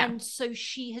 Yeah. And so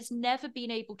she has never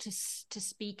been able to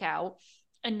speak out.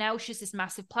 And now she has this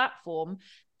massive platform.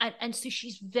 And so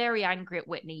she's very angry at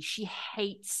Whitney. She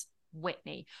hates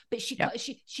Whitney, but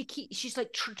she's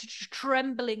like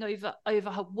trembling over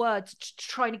her words,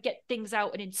 trying to get things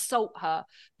out and insult her,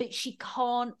 but she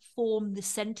can't form the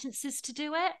sentences to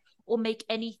do it or make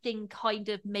anything kind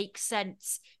of make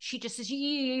sense. She just says,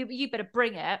 you better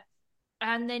bring it.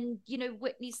 And then, you know,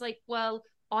 Whitney's like, well,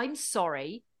 I'm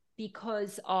sorry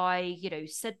because I, you know,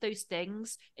 said those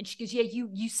things. And she goes, yeah,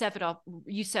 you severed our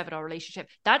relationship.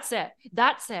 That's it.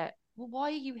 Well, why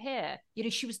are you here? You know,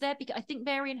 she was there because I think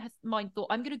Mary in her mind thought,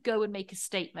 I'm going to go and make a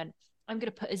statement. I'm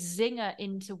going to put a zinger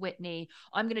into Whitney.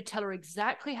 I'm going to tell her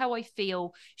exactly how I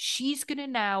feel. She's going to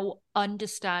now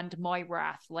understand my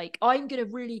wrath. Like, I'm going to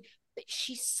really,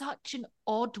 she's such an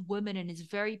odd woman and has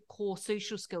very poor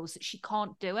social skills that she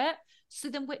can't do it. So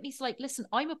then Whitney's like, listen,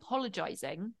 I'm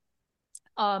apologizing.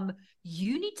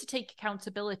 You need to take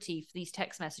accountability for these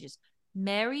text messages.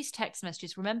 Mary's text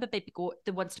messages, remember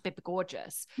the ones to Baby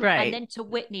Gorgeous, right? And then to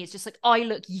Whitney, it's just like, I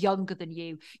look younger than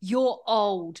you. You're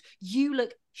old. You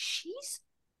look. She's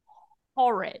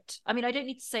horrid. I mean, I don't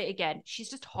need to say it again. She's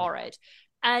just horrid,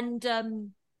 and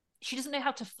she doesn't know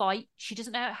how to fight. She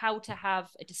doesn't know how to have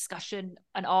a discussion,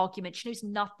 an argument. She knows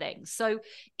nothing. So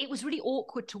it was really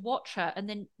awkward to watch her. And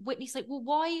then Whitney's like, well,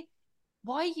 why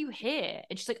are you here?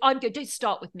 And she's like, I'm good. Don't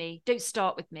start with me. Don't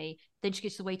start with me. Then she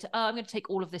goes to the waiter. Oh, I'm going to take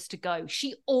all of this to go.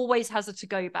 She always has a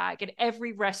to-go bag. In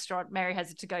every restaurant, Mary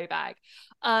has a to-go bag.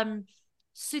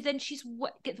 So then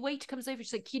the waiter comes over.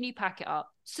 She's like, can you pack it up?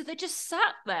 So they just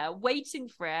sat there waiting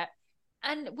for it.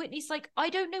 And Whitney's like, I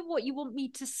don't know what you want me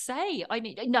to say. I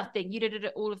mean, nothing. You did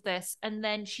all of this. And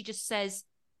then she just says,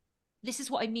 this is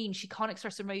what I mean. She can't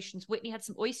express emotions. Whitney had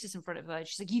some oysters in front of her.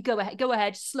 She's like, you go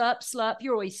ahead, slurp, slurp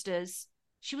your oysters.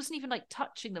 She wasn't even like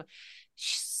touching them.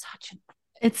 She's such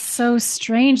It's so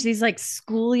strange. These like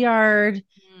schoolyard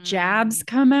jabs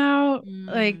come out,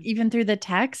 like even through the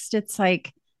text. It's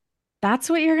like, that's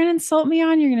what you're going to insult me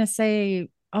on? You're going to say,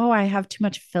 oh, I have too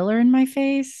much filler in my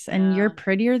face and you're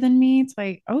prettier than me. It's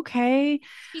like, okay.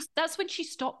 That's when she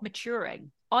stopped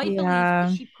maturing. I believe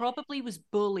that she probably was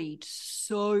bullied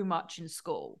so much in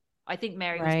school. I think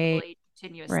Mary was bullied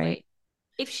continuously. Right.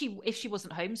 If she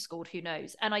wasn't homeschooled, who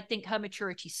knows? And I think her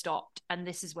maturity stopped, and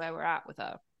this is where we're at with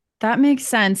her. That makes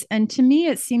sense. And to me,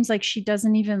 it seems like she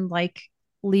doesn't even like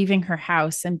leaving her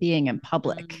house and being in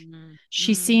public.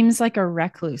 She seems like a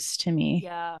recluse to me.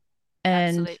 Yeah,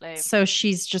 and absolutely. So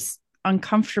she's just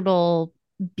uncomfortable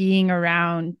being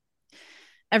around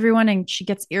everyone, and she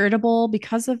gets irritable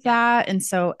because of that. And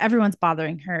so everyone's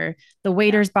bothering her. The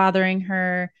waiter's bothering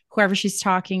her, whoever she's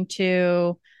talking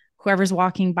to, whoever's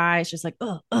walking by. It's just like,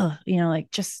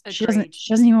 like just she doesn't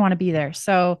even want to be there.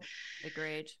 So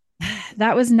agreed.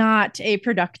 That was not a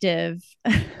productive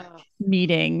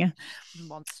meeting.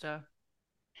 Monster.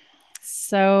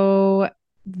 So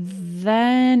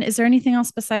then, is there anything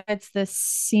else besides this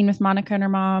scene with Monica and her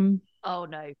mom? Oh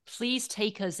no, please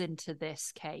take us into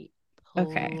this, Kate.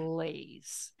 Okay.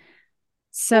 Please.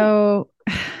 So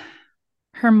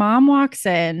her mom walks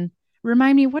in.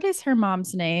 Remind me, what is her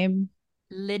mom's name?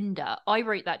 Linda. I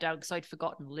wrote that down because I'd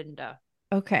forgotten Linda.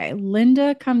 Okay.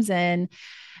 Linda comes in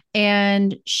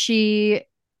and she,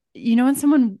 when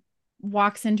someone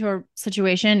walks into a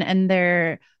situation and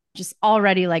they're just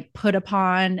already like put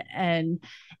upon and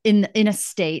in a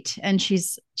state, and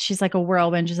she's like a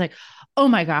whirlwind. She's like, oh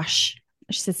my gosh.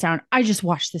 She sits down. I just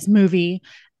watched this movie.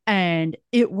 And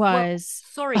it was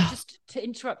just to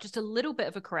interrupt, just a little bit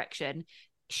of a correction.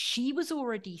 She was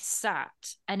already sat,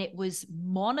 and it was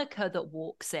Monica that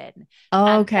walks in.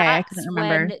 Okay, I couldn't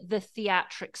remember. When the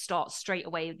theatrics starts straight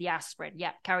away with the aspirin.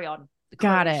 Yeah, carry on.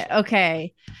 Got it.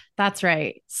 Okay, that's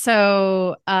right.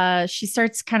 So she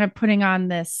starts kind of putting on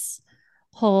this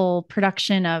whole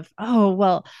production of, oh,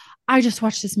 well, I just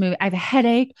watched this movie. I have a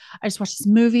headache. I just watched this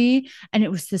movie, and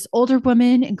it was this older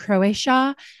woman in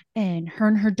Croatia, and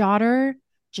her daughter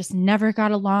just never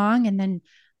got along. And then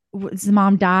the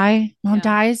mom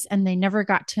dies, and they never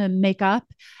got to make up.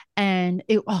 And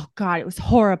it was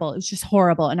horrible. It was just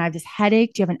horrible. And I have this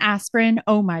headache. Do you have an aspirin?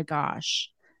 Oh my gosh.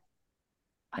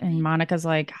 And Monica's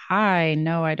like, hi,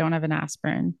 no, I don't have an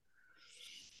aspirin.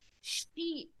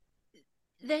 She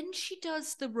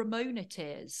does the Ramona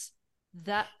tears.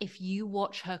 That if you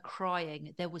watch her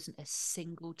crying, there wasn't a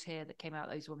single tear that came out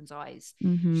of those women's eyes.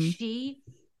 Mm-hmm. She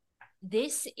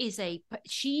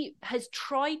has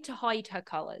tried to hide her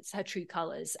colors, her true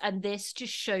colors, and this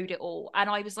just showed it all. And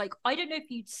I was like, I don't know if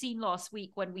you'd seen last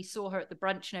week when we saw her at the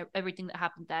brunch and everything that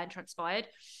happened there and transpired.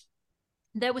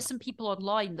 There were some people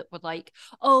online that were like,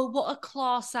 oh, what a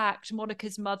class act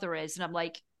Monica's mother is. And I'm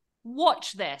like,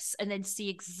 watch this and then see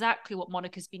exactly what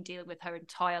Monica's been dealing with her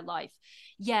entire life.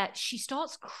 Yeah, she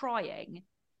starts crying,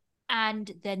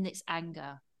 and then it's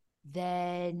anger.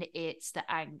 Then it's the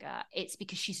anger. It's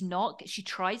because she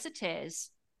tries the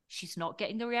tears. She's not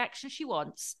getting the reaction she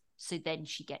wants. So then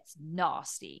she gets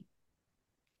nasty.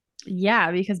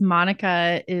 Yeah, because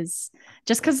Monica is,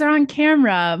 just because they're on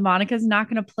camera, Monica's not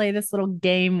going to play this little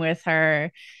game with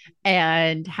her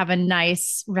and have a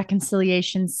nice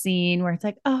reconciliation scene where it's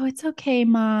like, oh, it's okay,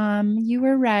 Mom. You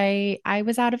were right. I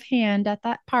was out of hand at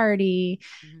that party.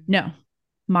 Mm-hmm. No,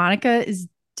 Monica is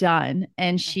done,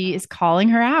 and she is calling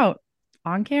her out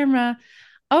on camera.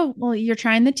 oh, well, you're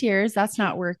trying the tears. That's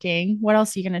not working. What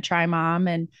else are you going to try, mom?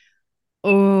 And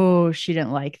oh, she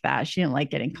didn't like that. She didn't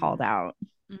like getting called out.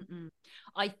 Mm-mm.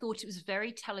 I thought it was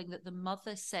very telling that the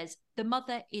mother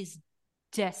is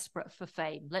desperate for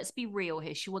fame. Let's be real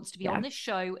here. She wants to be on this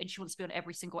show and she wants to be on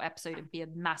every single episode and be a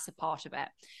massive part of it.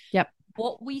 Yep.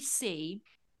 What we see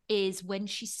is when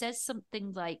she says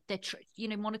something like,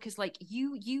 Monica's like,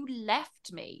 you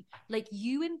left me, like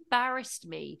you embarrassed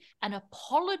me and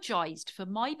apologized for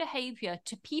my behavior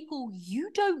to people you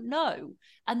don't know.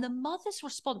 And the mother's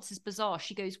response is bizarre.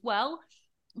 She goes, well,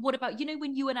 what about,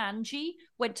 when you and Angie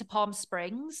went to Palm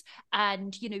Springs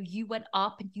and, you went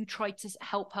up and you tried to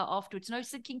help her afterwards. And I was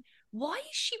thinking, why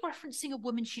is she referencing a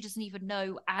woman she doesn't even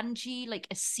know? Angie, like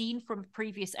a scene from a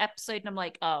previous episode. And I'm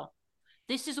like, oh,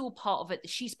 this is all part of it.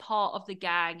 She's part of the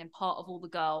gang and part of all the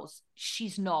girls.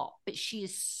 She's not, but she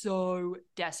is so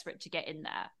desperate to get in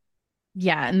there.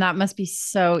 Yeah. And that must be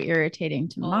so irritating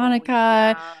to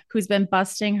Monica, who's been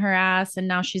busting her ass. And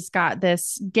now she's got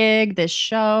this gig, this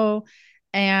show,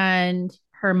 and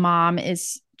her mom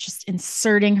is just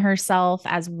inserting herself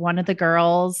as one of the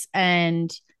girls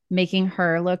and making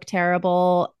her look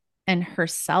terrible and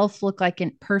herself look like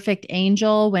a perfect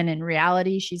angel when in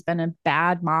reality she's been a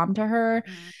bad mom to her.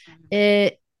 Mm-hmm.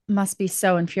 It must be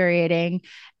so infuriating.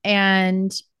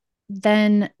 And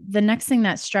then the next thing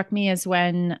that struck me is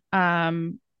when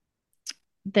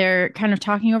they're kind of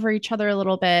talking over each other a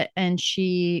little bit and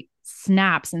she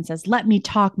snaps and says, "Let me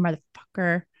talk,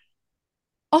 motherfucker."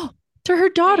 Oh, to her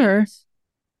daughter.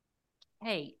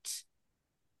 Kate.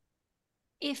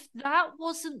 If that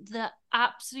wasn't the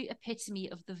absolute epitome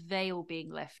of the veil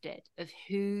being lifted of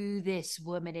who this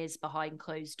woman is behind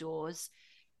closed doors,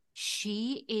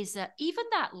 she is even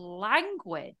that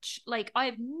language. Like I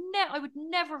would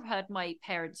never have heard my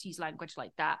parents use language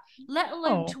like that, let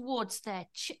alone towards their.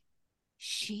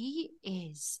 She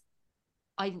is.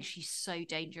 I think she's so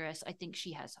dangerous. I think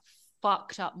she has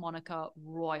fucked up Monica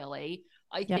royally.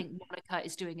 I think Monica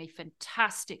is doing a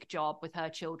fantastic job with her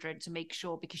children to make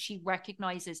sure, because she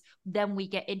recognizes, then we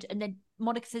get into, and then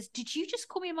Monica says, "Did you just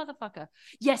call me a motherfucker?"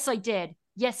 "Yes, I did.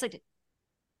 Yes, I did."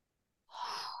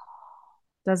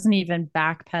 Doesn't even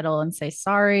backpedal and say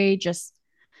sorry, just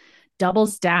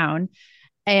doubles down.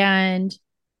 And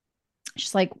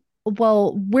she's like,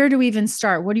 "Well, where do we even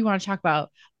start? What do you want to talk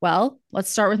about?" "Well, let's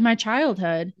start with my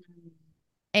childhood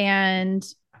and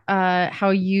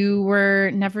how you were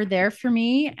never there for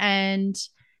me, and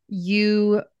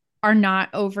you are not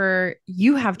over,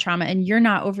 you have trauma and you're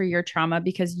not over your trauma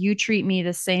because you treat me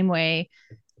the same way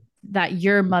that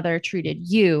your mother treated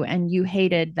you, and you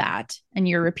hated that, and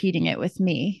you're repeating it with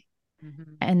me."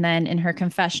 Mm-hmm. And then in her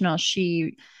confessional,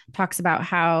 she talks about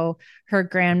how her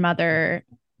grandmother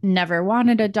never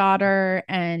wanted a daughter,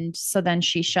 and so then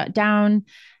she shut down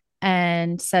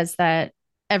and says that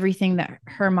everything that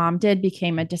her mom did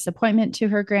became a disappointment to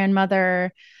her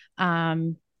grandmother.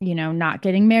 Not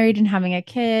getting married and having a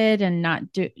kid and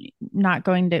not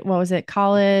going to, what was it,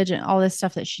 college, and all this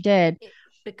stuff that she did. It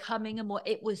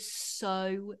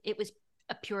was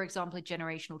a pure example of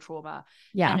generational trauma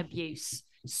and abuse.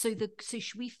 So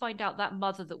we find out that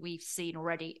mother that we've seen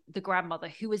already, the grandmother,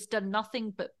 who has done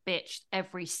nothing but bitch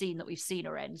every scene that we've seen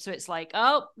her in. So it's like,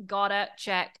 oh, got it,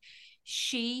 check.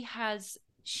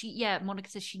 Monica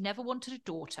says she never wanted a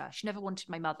daughter. She never wanted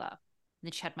my mother. And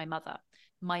then she had my mother.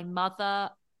 My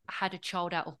mother had a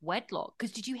child out of wedlock.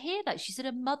 Because did you hear that? She said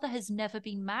her mother has never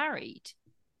been married.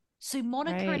 So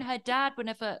Monica and her dad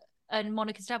and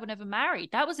Monica's dad were never married.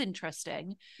 That was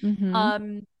interesting.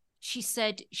 Mm-hmm. She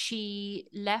said she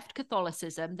left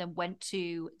Catholicism, then went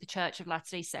to the Church of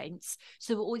Latter-day Saints.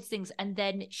 So all these things. And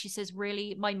then she says,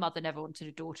 really, my mother never wanted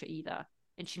a daughter either.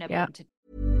 And she never wanted.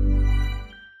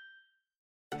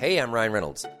 Hey, I'm Ryan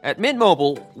Reynolds. At Mint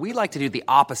Mobile, we like to do the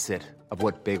opposite of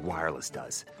what Big Wireless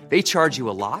does. They charge you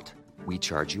a lot. We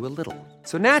charge you a little.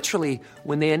 So naturally,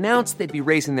 when they announced they'd be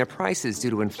raising their prices due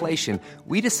to inflation,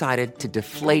 we decided to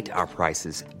deflate our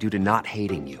prices due to not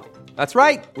hating you. That's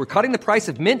right. We're cutting the price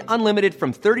of Mint Unlimited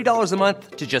from $30 a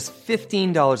month to just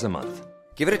 $15 a month.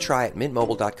 Give it a try at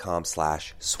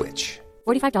mintmobile.com/switch.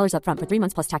 $45 up front for 3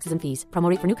 months plus taxes and fees. Promo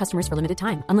rate for new customers for limited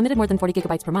time. Unlimited more than 40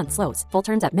 gigabytes per month. Slows full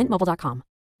terms at mintmobile.com.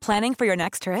 Planning for your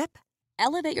next trip?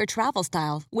 Elevate your travel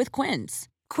style with Quince.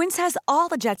 Quince has all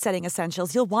the jet-setting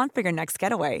essentials you'll want for your next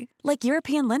getaway, like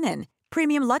European linen,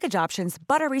 premium luggage options,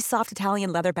 buttery soft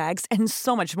Italian leather bags, and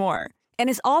so much more. And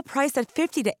is all priced at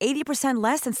 50 to 80%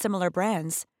 less than similar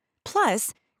brands.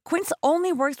 Plus, Quince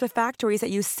only works with factories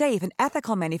that use safe and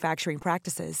ethical manufacturing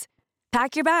practices.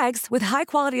 Pack your bags with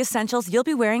high-quality essentials you'll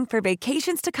be wearing for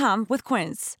vacations to come with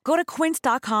Quince. Go to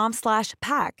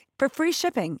quince.com/pack for free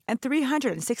shipping and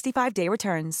 365-day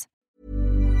returns.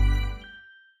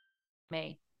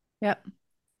 Me. Yep.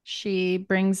 She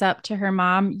brings up to her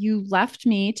mom, you left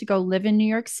me to go live in New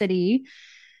York City.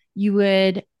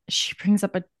 She brings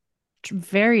up a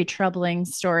very troubling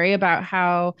story about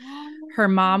how her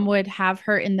mom would have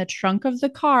her in the trunk of the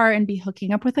car and be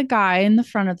hooking up with a guy in the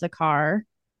front of the car.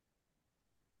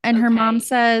 And her mom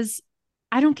says,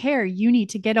 I don't care. You need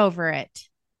to get over it.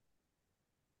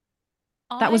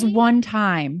 That was one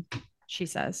time, she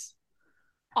says.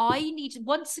 I need,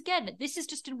 once again, this is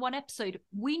just in one episode.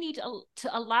 We need to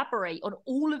elaborate on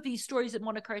all of these stories that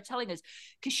Monica are telling us.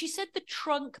 Because she said the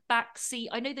trunk, back seat.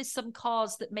 I know there's some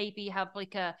cars that maybe have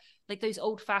like those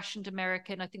old fashioned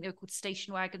American, I think they were called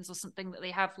station wagons or something, that they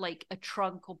have like a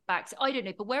trunk or back seat. I don't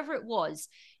know. But wherever it was,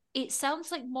 it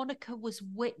sounds like Monica was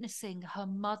witnessing her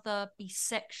mother be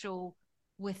sexual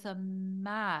with a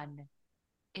man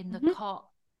in the car.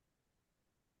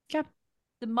 Yep.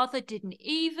 The mother didn't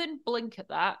even blink at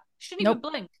that. She didn't even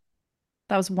blink.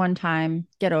 That was one time.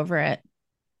 Get over it.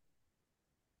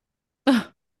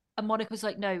 And Monica was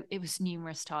like, no, it was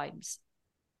numerous times.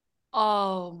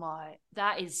 Oh my,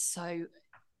 that is so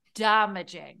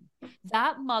damaging.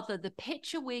 That mother, the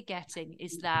picture we're getting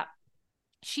is that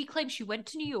she claims she went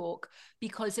to New York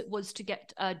because it was to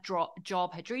get a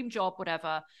job, her dream job,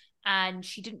 whatever. And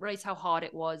she didn't realize how hard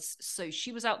it was. So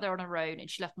she was out there on her own and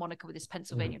she left Monica with this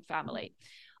Pennsylvanian family.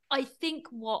 I think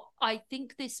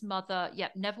this mother,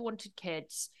 never wanted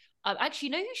kids. Actually,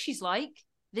 you know who she's like?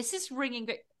 This is ringing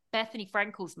Bethany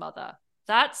Frankel's mother.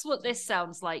 That's what this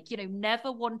sounds like. You know,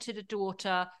 never wanted a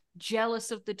daughter,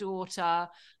 jealous of the daughter,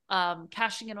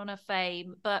 cashing in on her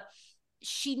fame. But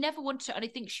she never wanted to, and I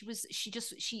think she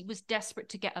was desperate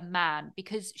to get a man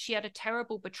because she had a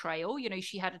terrible betrayal. You know,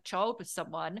 she had a child with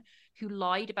someone who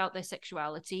lied about their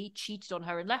sexuality, cheated on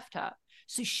her, and left her.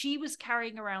 So she was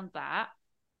carrying around that,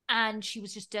 and she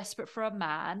was just desperate for a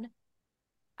man.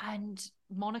 And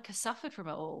Monica suffered from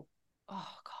it all.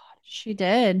 Oh God, she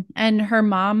did. And her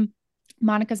mom,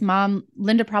 Monica's mom,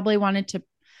 Linda, probably wanted to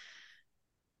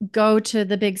go to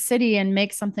the big city and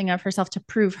make something of herself to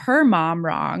prove her mom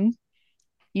wrong.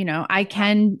 You know, I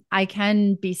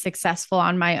can be successful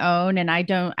on my own, and I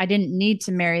didn't need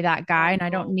to marry that guy, and I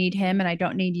don't need him, and I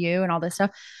don't need you, and all this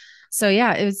stuff. So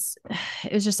yeah, it was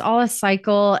just all a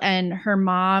cycle, and her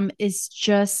mom is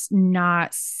just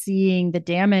not seeing the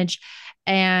damage.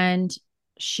 And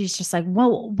she's just like,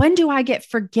 well, when do I get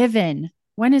forgiven?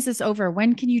 When is this over?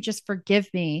 When can you just forgive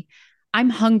me? I'm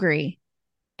hungry.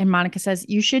 And Monica says,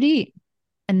 you should eat.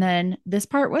 And then this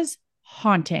part was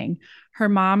haunting. Her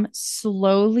mom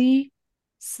slowly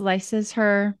slices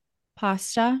her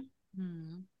pasta,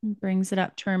 and brings it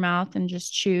up to her mouth and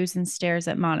just chews and stares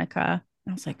at Monica.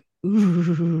 And I was like,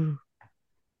 ooh.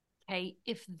 Okay,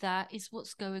 if that is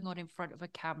what's going on in front of a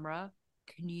camera,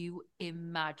 can you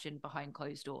imagine behind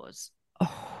closed doors?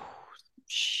 Oh,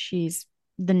 she's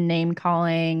the name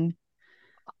calling,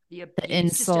 the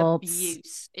insults. Just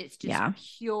abuse. It's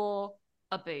just pure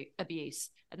abuse.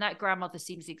 And that grandmother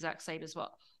seems the exact same as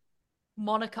well.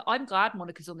 Monica, I'm glad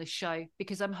Monica's on this show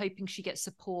because I'm hoping she gets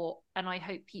support, and I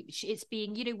hope it's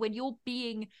being, you know, when you're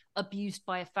being abused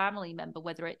by a family member,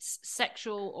 whether it's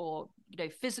sexual or, you know,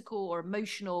 physical or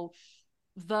emotional,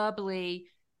 verbally,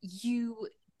 you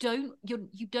don't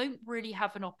really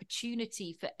have an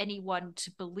opportunity for anyone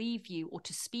to believe you or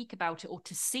to speak about it or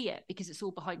to see it because it's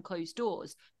all behind closed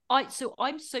doors. So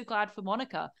I'm so glad for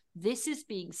Monica. This is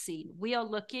being seen. We are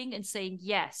looking and saying,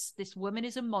 yes, this woman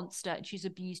is a monster and she's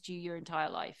abused you your entire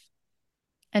life.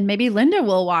 And maybe Linda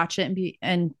will watch it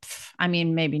I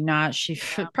mean, maybe not. She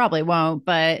probably won't,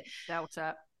 but doubt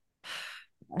it.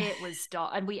 It was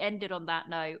dark. And we ended on that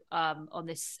note on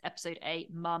this episode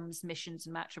 8, Mums, Missions,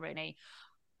 and Matrimony.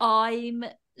 I'm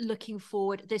looking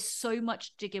forward. There's so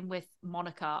much digging with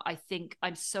Monica. I think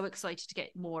I'm so excited to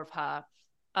get more of her.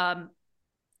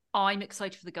 I'm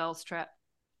excited for the girls' trip.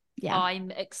 Yeah. I'm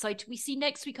excited. We see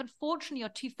next week, unfortunately, our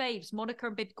two faves, Monica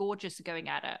and Big Gorgeous, are going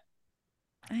at it.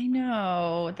 I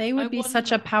know. They would be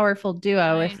such a powerful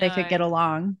duo if they could get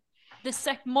along.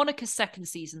 Monica's second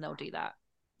season, they'll do that.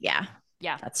 Yeah.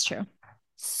 Yeah. That's true.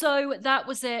 So that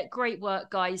was it. Great work,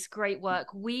 guys. Great work.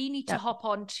 We need to hop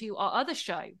on to our other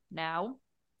show now.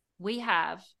 We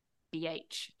have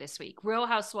BH this week. Real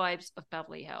Housewives of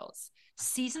Beverly Hills.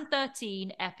 Season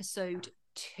 13, episode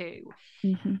 2.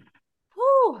 Mm-hmm.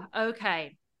 Whew,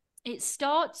 okay. It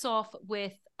starts off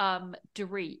with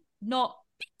Dorit, not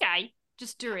big guy,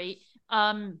 just Dorit,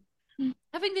 having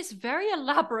this very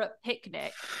elaborate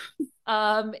picnic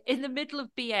in the middle of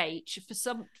BH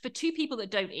for two people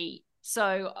that don't eat.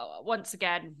 So once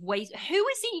again, wait, who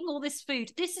is eating all this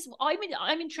food?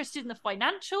 I'm interested in the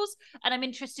financials, and I'm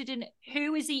interested in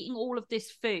who is eating all of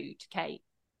this food, Kate.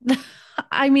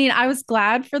 I mean, I was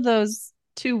glad for those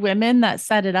two women that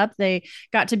set it up. They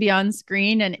got to be on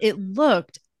screen and it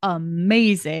looked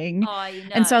amazing. I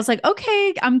know. And so I was like,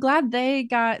 okay, I'm glad they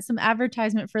got some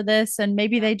advertisement for this, and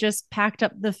maybe they just packed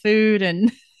up the food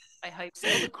and I hope so.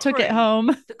 Took it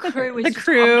home. The crew is the just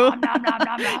crew. nom, nom, nom,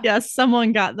 nom, nom. Yeah,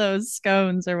 someone got those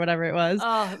scones or whatever it was.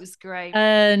 Oh, it was great.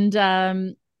 And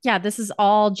yeah, this is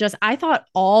all just, I thought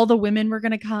all the women were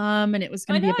going to come and it was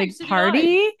going to be a big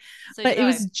party, but it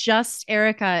was just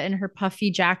Erica in her puffy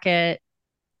jacket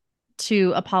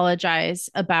to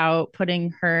apologize about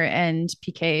putting her and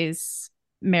PK's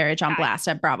marriage on blast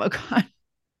at BravoCon.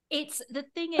 It's the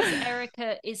thing is,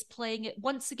 Erica is playing it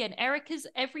once again.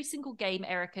 Every single game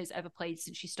Erica's ever played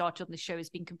since she started on the show has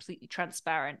been completely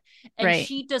transparent, and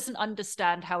she doesn't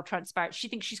understand how transparent. She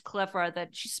thinks she's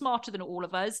she's smarter than all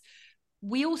of us.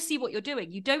 We all see what you're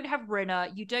doing. You don't have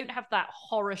Rinna, you don't have that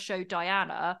horror show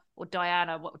Diana,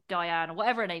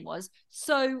 whatever her name was.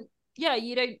 So yeah,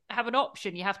 you don't have an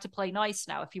option. You have to play nice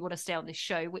now if you want to stay on this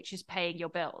show, which is paying your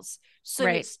bills. So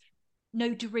it's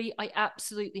no, Dorit, I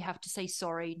absolutely have to say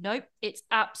sorry. Nope, it's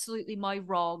absolutely my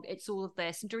wrong. It's all of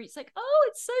this. And Dorit's like, oh,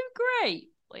 it's so great.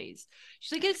 Please.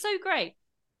 She's like, it's so great.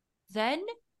 Then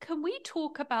can we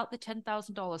talk about the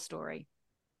 $10,000 story?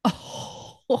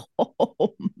 Oh my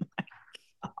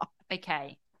God.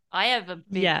 Okay. I have a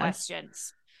big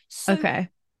questions. So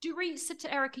Dorit said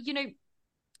to Erica,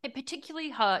 it particularly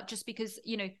hurt just because,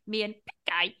 me and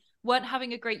Guy weren't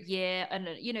having a great year, and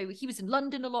he was in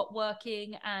London a lot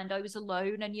working, and I was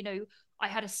alone, and I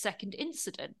had a second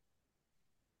incident.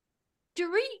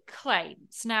 Dorit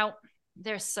claims, now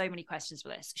there are so many questions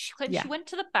with this, she claims she went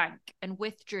to the bank and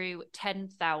withdrew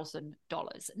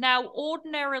 $10,000. Now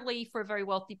ordinarily for a very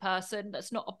wealthy person,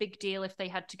 that's not a big deal if they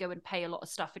had to go and pay a lot of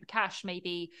stuff in cash.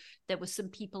 Maybe there were some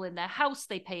people in their house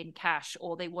they pay in cash,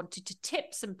 or they wanted to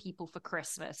tip some people for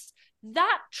Christmas.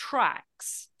 That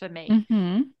tracks for me.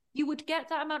 You would get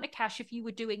that amount of cash if you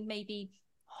were doing maybe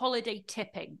holiday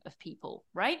tipping of people,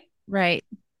 right? Right.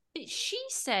 But she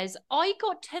says, I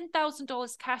got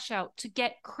 $10,000 cash out to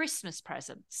get Christmas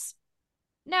presents.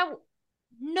 Now,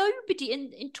 nobody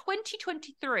in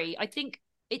 2023, I think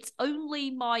it's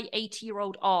only my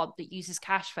 80-year-old aunt that uses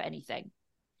cash for anything.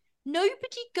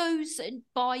 Nobody goes and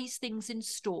buys things in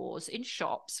stores, in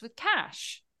shops with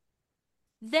cash.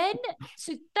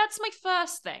 So that's my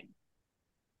first thing.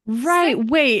 Right.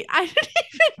 Wait, I didn't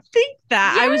even think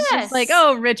that. Yes. I was just like,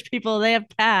 oh, rich people, they have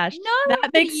cash. Nobody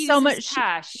that makes so much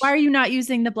cash. Why are you not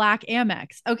using the black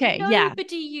Amex? Okay.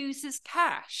 Nobody uses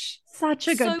cash. Such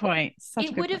a good point.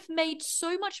 It would have made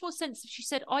so much more sense if she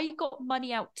said, I got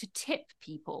money out to tip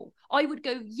people. I would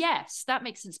go, yes, that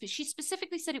makes sense. But she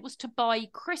specifically said it was to buy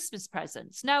Christmas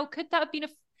presents. Now, could that have been a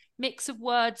mix of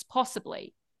words?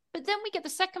 Possibly. But then we get the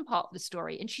second part of the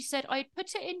story. And she said, I had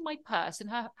put it in my purse, in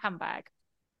her handbag.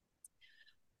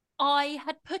 I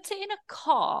had put it in a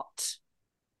cart,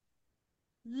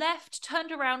 left,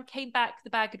 turned around, came back,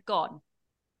 the bag had gone.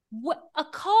 What, a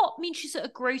cart means she's at a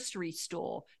grocery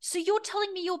store. So you're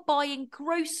telling me you're buying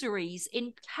groceries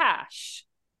in cash?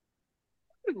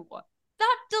 Ooh,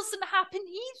 that doesn't happen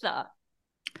either.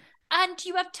 And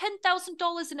you have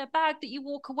 $10,000 in a bag that you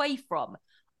walk away from.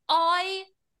 I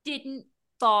didn't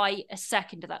buy a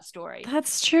second of that story.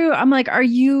 That's true. I'm like, are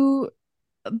you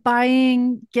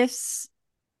buying gifts?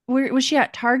 Where was she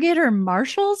at, Target or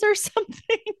Marshall's or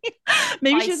something?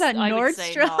 Maybe she was at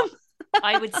Nordstrom.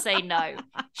 I would say no.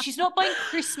 She's not buying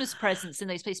Christmas presents in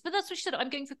those places. But that's what she said. I'm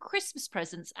going for Christmas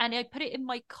presents, and I put it in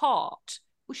my cart,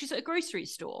 which is at a grocery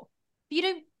store. But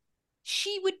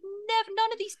she would never,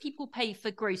 none of these people pay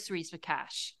for groceries for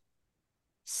cash.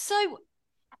 So,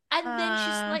 and then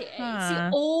she's like, see,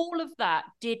 all of that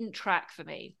didn't track for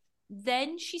me.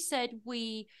 Then she said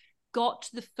we got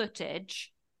the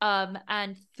footage,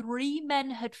 and 3 men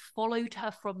had followed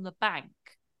her from the bank.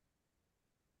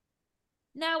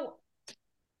 Now,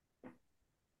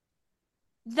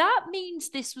 that means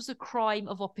this was a crime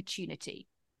of opportunity.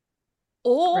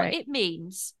 Or it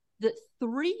means that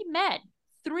 3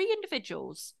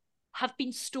 individuals have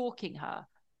been stalking her,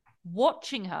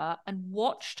 watching her, and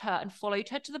watched her and followed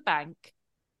her to the bank,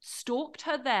 stalked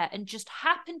her there, and just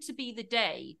happened to be the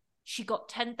day she got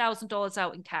 $10,000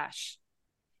 out in cash.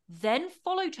 Then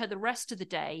followed her the rest of the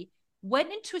day,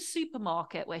 went into a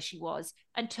supermarket where she was,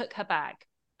 and took her bag.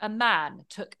 A man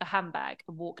took a handbag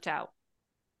and walked out.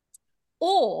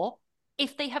 Or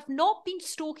if they have not been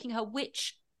stalking her,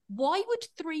 why would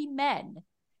 3 men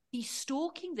be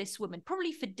stalking this woman,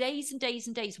 probably for days and days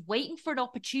and days, waiting for an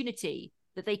opportunity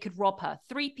that they could rob her,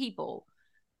 3 people,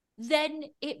 then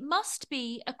it must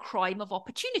be a crime of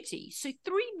opportunity. So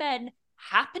 3 men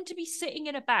happen to be sitting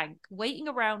in a bank, waiting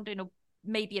around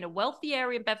maybe in a wealthy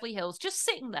area in Beverly Hills, just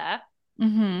sitting there,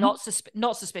 not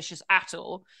suspicious at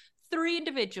all. 3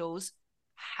 individuals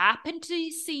happen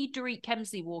to see Dorit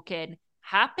Kemsley walk in,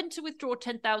 happen to withdraw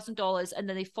 $10,000, and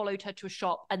then they followed her to a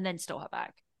shop and then stole her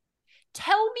bag.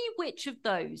 Tell me which of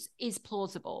those is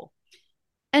plausible.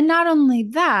 And not only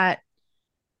that,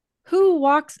 who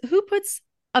puts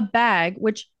a bag,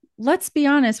 which, let's be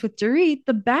honest, with Dorit,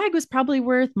 the bag was probably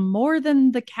worth more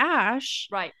than the cash.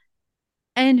 Right.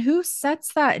 And who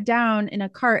sets that down in a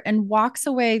cart and walks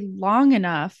away long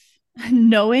enough,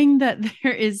 knowing that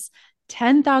there is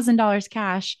 $10,000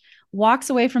 cash, walks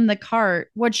away from the cart?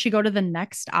 Would she go to the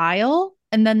next aisle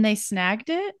and then they snagged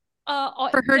it?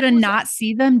 For her to not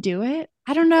see them do it?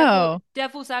 I don't know.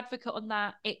 Devil's advocate on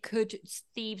that. It could,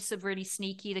 thieves are really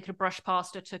sneaky. They could have brushed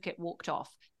past her, took it, walked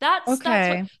off. That's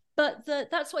what, but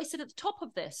that's what I said at the top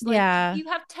of this. Like, you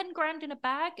have 10 grand in a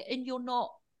bag and you're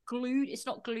not glued. It's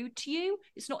not glued to you.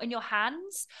 It's not in your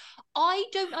hands. I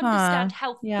don't understand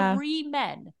how 3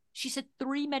 men, she said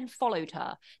 3 men followed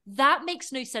her. That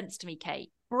makes no sense to me,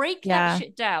 Kate. Break that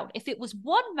shit down. If it was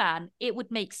 1 man, it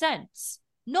would make sense.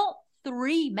 Not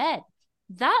 3 men.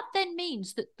 That then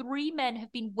means that 3 men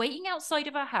have been waiting outside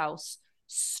of her house,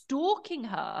 stalking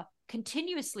her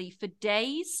continuously for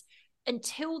days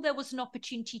until there was an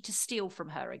opportunity to steal from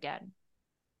her again.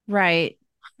 Right.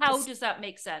 How does that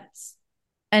make sense?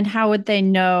 And how would they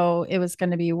know it was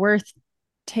going to be worth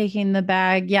taking the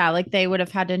bag? Yeah, like they would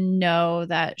have had to know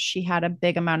that she had a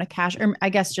big amount of cash, or I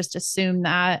guess just assume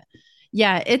that.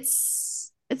 Yeah,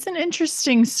 it's an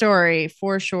interesting story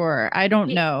for sure. I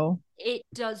don't know. It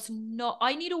does not.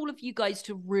 I need all of you guys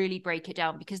to really break it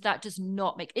down, because that does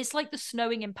not make. It's like the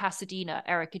snowing in Pasadena,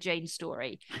 Erica Jane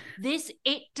story. There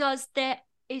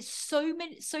is so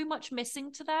much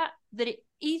missing to that it,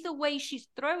 either way she's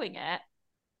throwing it,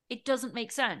 it doesn't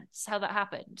make sense how that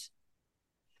happened.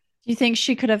 Do you think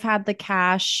she could have had the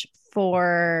cash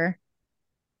for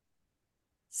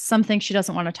something she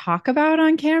doesn't want to talk about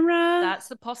on camera? That's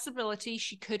the possibility.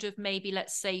 She could have, maybe,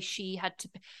 let's say she had to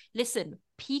listen,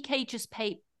 PK just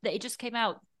paid, that it just came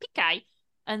out, PK,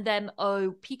 and then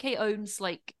PK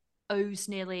owes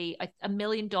nearly $1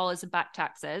 million in back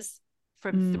taxes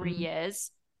from 3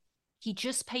 years. He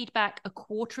just paid back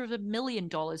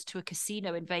 $250,000 to a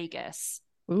casino in Vegas.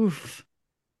 Oof.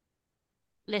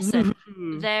 Listen,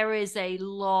 there is a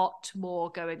lot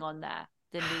more going on there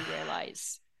than we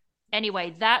realize.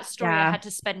 Anyway, that story I had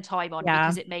to spend time on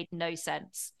because it made no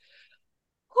sense.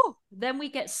 Whew. Then we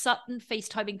get Sutton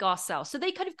FaceTiming Garcelle. So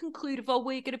they kind of conclude of,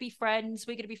 we're going to be friends.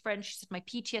 We're going to be friends. She said, my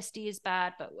PTSD is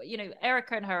bad, but,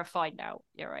 Erica and her are fine now.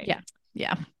 You're right. Yeah.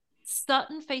 Yeah.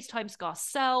 Sutton FaceTimes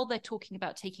Garcelle. They're talking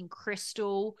about taking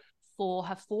Crystal for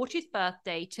her 40th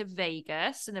birthday to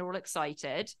Vegas, and they're all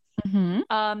excited.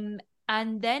 Mm-hmm.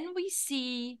 And then we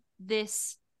see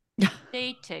this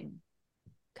dating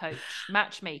coach,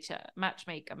 matchmaker,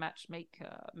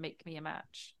 make me a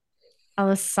match.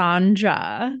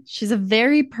 Alessandra. She's a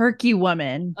very perky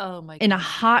woman. Oh my God. In a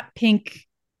hot pink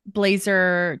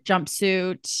blazer,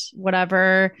 jumpsuit,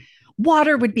 whatever.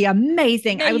 Water would be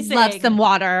amazing. I would love some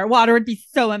water. Water would be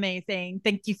so amazing.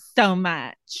 Thank you so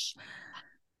much.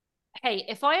 Hey,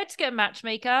 if I had to get a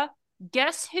matchmaker,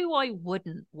 guess who I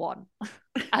wouldn't want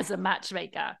as a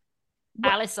matchmaker?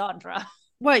 What? Alessandra.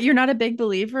 What, you're not a big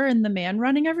believer in the man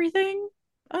running everything?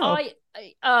 Oh.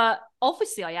 I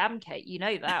obviously I am, Kate. You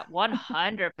know that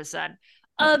 100%.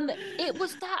 It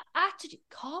was that attitude.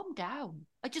 Calm down.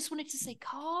 I just wanted to say,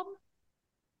 calm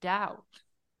down.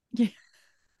 Yeah.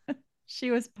 She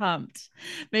was pumped.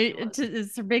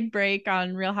 It's her big break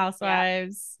on Real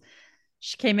Housewives. Yeah.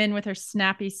 She came in with her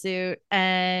snappy suit,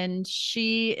 and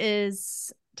she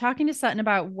is talking to Sutton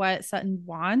about what Sutton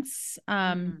wants.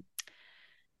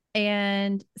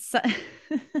 And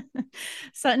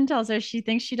Sutton tells her she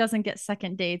thinks she doesn't get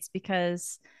second dates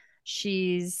because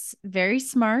she's very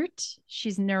smart,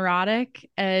 she's neurotic,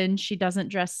 and she doesn't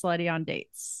dress slutty on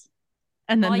dates.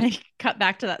 And then they cut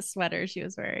back to that sweater she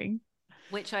was wearing,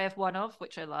 which I have one of,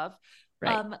 which I love.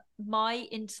 Right. My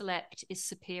intellect is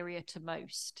superior to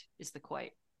most, is the quote.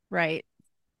 Right.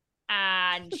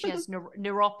 And she has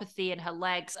neuropathy in her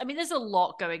legs. I mean, there's a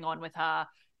lot going on with her.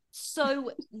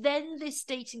 So then this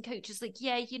dating coach is like,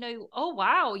 oh,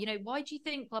 wow, why do you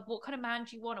think, what kind of man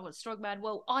do you want? I want a strong man.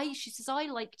 Well, she says, I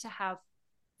like to have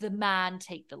the man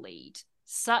take the lead.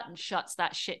 Sutton shuts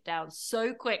that shit down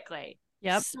so quickly.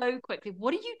 Yep. so quickly.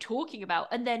 What are you talking about?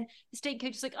 And then the state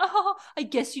coach is like, oh, I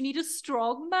guess you need a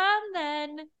strong man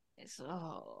then. It's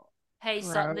hey,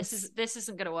 Gross. Sutton, this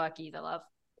isn't gonna work either, love.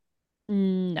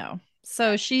 No.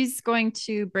 So she's going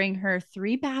to bring her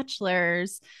 3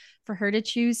 bachelors for her to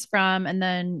choose from, and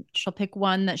then she'll pick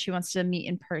one that she wants to meet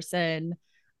in person.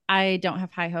 I don't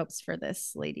have high hopes for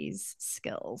this lady's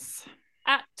skills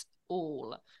at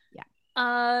all. Yeah.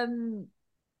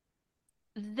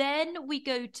 Then we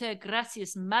go to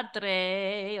Gracias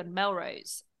Madre on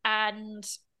Melrose, and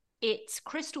it's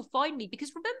Crystal finally,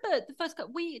 because remember the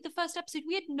first episode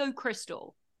we had no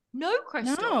Crystal.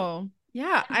 No.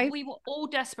 Yeah, we were all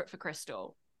desperate for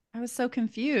Crystal. I was so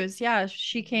confused. Yeah,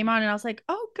 she came on and I was like,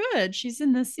 "Oh, good, she's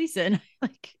in this season."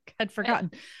 Like, had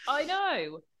forgotten. I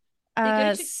know.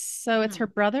 So it's her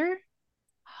brother.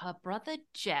 Her brother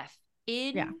Jeff,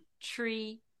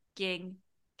 intriguing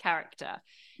character.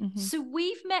 Mm-hmm. So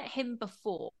we've met him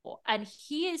before, and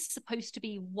he is supposed to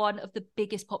be one of the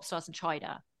biggest pop stars in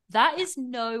China. That is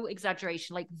no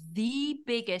exaggeration. Like the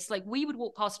biggest, like we would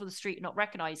walk past him on the street and not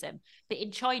recognize him. But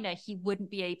in China, he wouldn't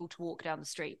be able to walk down the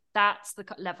street. That's the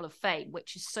level of fame,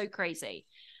 which is so crazy.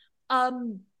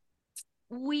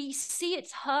 We see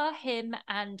it's her, him,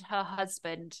 and her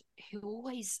husband, who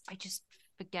always, I just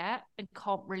forget and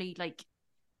can't really like,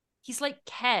 he's like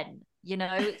Ken, you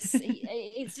know,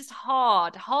 it's just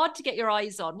hard to get your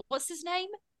eyes on. What's his name?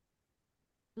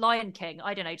 Lion King.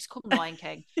 I don't know, just call him Lion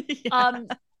King.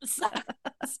 So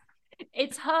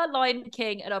it's her, Lion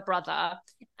King, and her brother,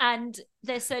 and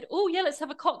they said, oh yeah, let's have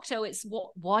a cocktail. It's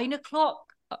wine o'clock.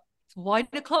 It's wine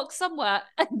o'clock somewhere,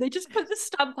 and they just put the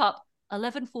stamp up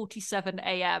 11:47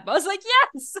 a.m. I was like,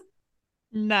 yes,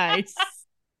 nice.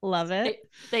 Love it.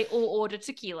 They all order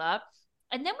tequila.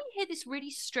 And then we hear this really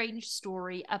strange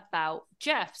story about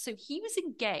Jeff. So he was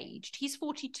engaged. He's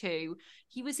 42.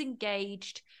 He was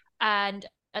engaged, and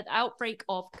at the outbreak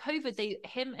of COVID,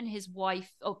 him and his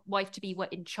wife to be were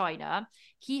in China.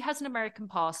 He has an American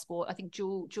passport, I think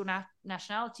dual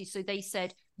nationality. So they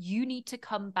said, you need to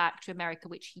come back to America,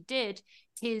 which he did.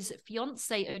 His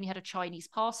fiance only had a Chinese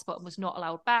passport and was not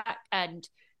allowed back. And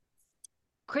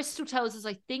Crystal tells us,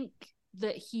 I think,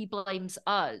 that he blames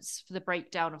us for the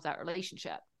breakdown of that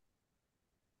relationship.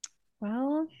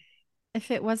 Well,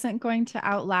 if it wasn't going to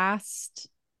outlast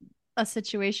a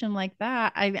situation like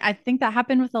that, I think that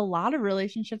happened with a lot of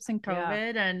relationships in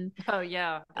COVID. And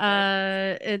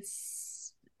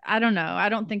it's, I don't know, I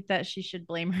don't think that she should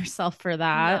blame herself for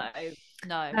that.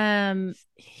 No.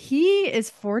 He is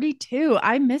 42.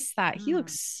 I miss that. He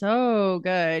looks so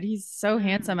good. He's so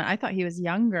handsome, and I thought he was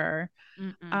younger.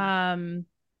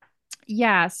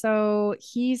 Yeah, so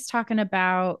he's talking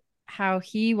about how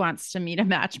he wants to meet a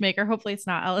matchmaker. Hopefully it's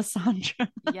not Alessandra.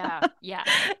 Yeah.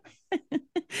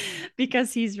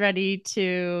 Because he's ready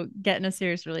to get in a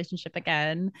serious relationship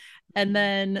again. And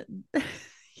then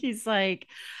he's like,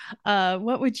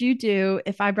 what would you do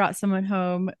if I brought someone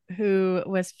home who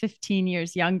was 15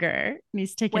 years younger? And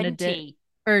he's taking 20.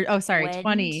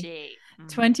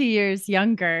 20 years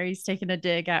younger. He's taking a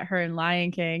dig at her in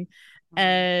Lion King.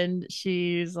 And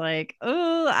she's like,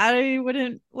 oh, I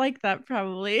wouldn't like that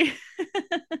probably.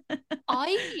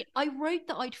 I wrote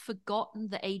that I'd forgotten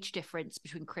the age difference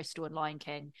between Crystal and Lion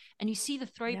King. And you see the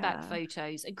throwback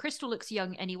photos, and Crystal looks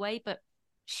young anyway, but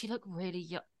she looked really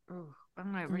young. I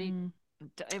don't know, really,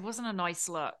 it wasn't a nice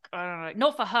look. I don't know.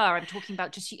 Not for her. I'm talking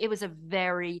about just, it was a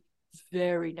very,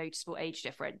 very noticeable age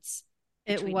difference.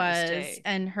 It was.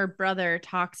 And her brother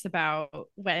talks about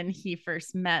when he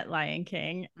first met Lion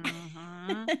King.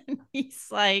 He's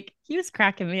like, he was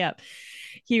cracking me up.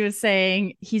 He was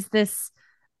saying, he's this,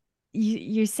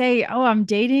 you say, oh, I'm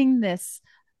dating this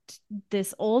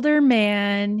older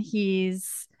man.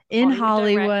 He's in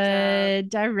Hollywood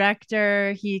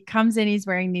director. He comes in, he's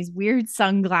wearing these weird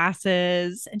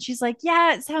sunglasses. And she's like,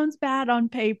 yeah, it sounds bad on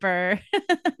paper.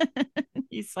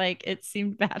 He's like, it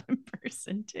seemed bad in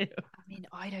person too. I mean,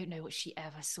 I don't know what she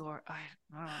ever saw.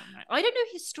 I don't know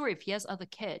his story, if he has other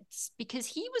kids, because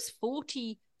he was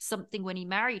 40 something when he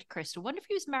married Crystal. I wonder if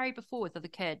he was married before with other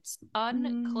kids.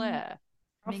 Unclear.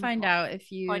 I'll find out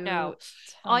if you find out.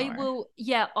 I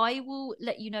will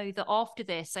let you know that after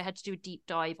this I had to do a deep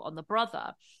dive on the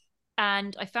brother,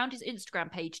 and I found his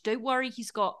Instagram page. Don't worry,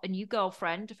 he's got a new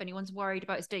girlfriend. If anyone's worried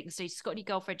about his dating stage, he's got a new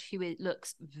girlfriend who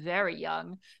looks very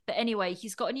young. But anyway,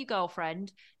 he's got a new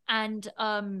girlfriend, and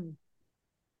I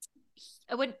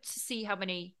went to see how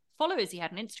many followers he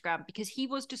had on Instagram, because he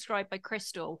was described by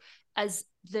Crystal as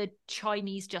the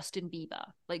Chinese Justin Bieber,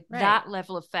 like that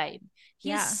level of fame. He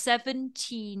has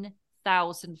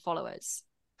 17,000 followers.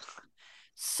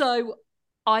 So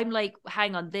I'm like,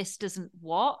 hang on, this doesn't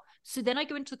what? So then I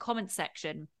go into the comment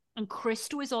section, and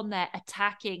Crystal is on there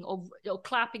attacking or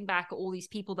clapping back at all these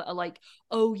people that are like,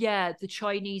 oh yeah, the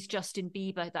Chinese Justin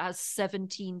Bieber that has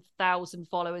 17,000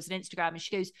 followers on Instagram. And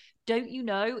she goes, don't you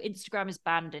know Instagram is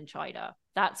banned in China?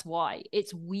 That's why.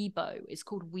 It's Weibo. It's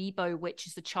called Weibo, which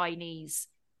is the Chinese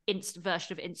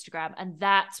version of Instagram. And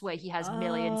that's where he has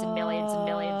millions and millions and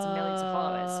millions and millions of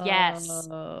followers. Yes.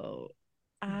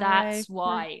 I That's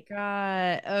why.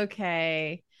 forgot.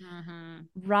 Okay. Mm-hmm.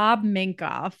 Rob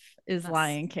Minkoff is That's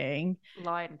Lion King.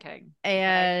 Lion King.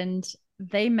 And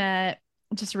they met,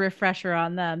 just a refresher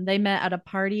on them. They met at a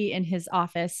party in his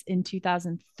office in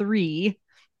 2003.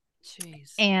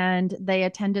 Jeez. And they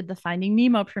attended the Finding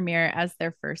Nemo premiere as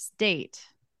their first date.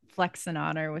 Flexing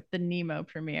on her with the Nemo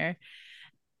premiere.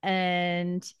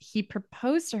 And he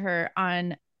proposed to her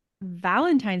on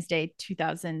Valentine's Day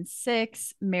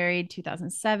 2006, married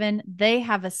 2007. They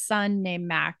have a son named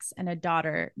Max and a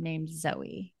daughter named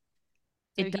Zoe.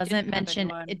 So It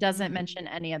doesn't mention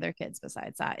any other kids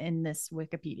besides that in this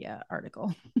Wikipedia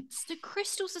article. So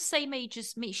Crystal's the same age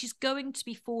as me. She's going to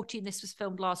be 40 and this was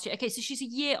filmed last year. Okay, so she's a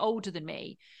year older than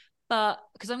me. But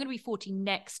because I'm going to be 40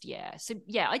 next year. So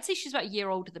yeah, I'd say she's about a year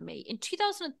older than me. In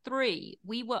 2003,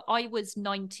 I was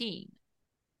 19.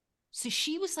 So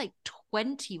she was like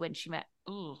 20 when she met.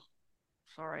 Oh,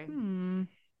 sorry. Young.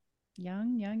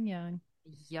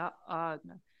 Yeah. No.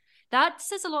 That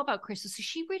says a lot about Crystal. So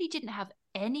she really didn't have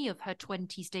any of her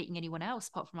 20s dating anyone else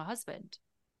apart from her husband.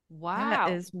 Wow.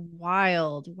 That is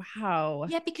wild. Wow.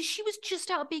 Yeah, because she was just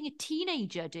out of being a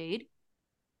teenager, dude.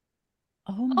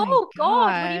 Oh my God.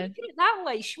 When you look at it that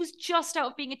way, she was just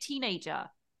out of being a teenager.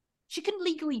 She couldn't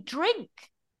legally drink.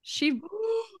 She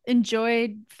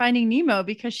enjoyed Finding Nemo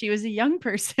because she was a young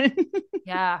person.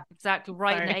 Yeah, exactly.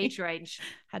 Right. Sorry. In the age range.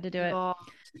 Had to do it. Oh.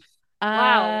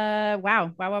 Wow.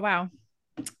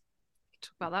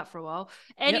 Talk about that for a while.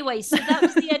 Anyway, yep. So that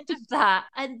was the end of that.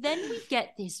 And then we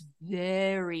get this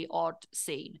very odd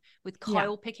scene with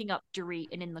Kyle picking up Dorit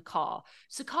and in the car.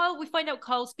 So we find out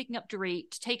Kyle's picking up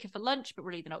Dorit to take her for lunch, but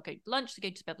really they're not going to lunch. They're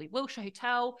going to the Beverly Wilshire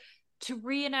Hotel to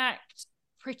reenact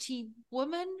Pretty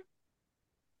Woman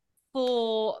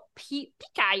for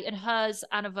PK and hers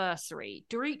anniversary.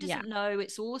 Dorit doesn't know.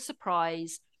 It's all a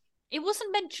surprise. It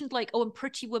wasn't mentioned like, and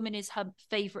Pretty Woman is her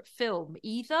favorite film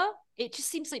either. It just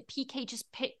seems like PK just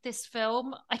picked this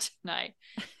film. I don't know.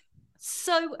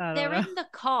 So they're in the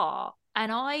car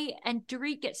and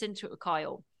Dorit gets into it with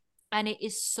Kyle and it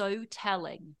is so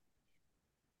telling.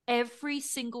 Every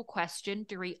single question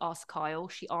Dorit asks Kyle,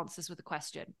 she answers with a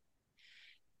question.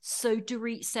 So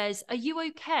Dorit says, are you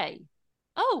okay?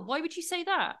 Oh, why would you say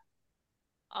that?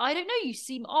 I don't know. You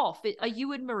seem off. Are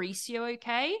you and Mauricio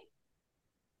okay?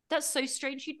 That's so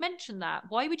strange you'd mention that.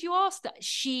 Why would you ask that?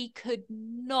 She could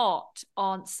not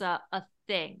answer a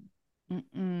thing.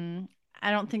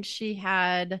 I don't think she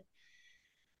had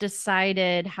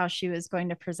decided how she was going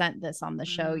to present this on the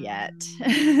show yet.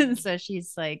 So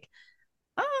she's like,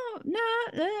 oh,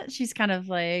 no. She's kind of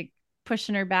like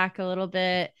pushing her back a little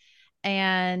bit.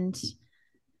 And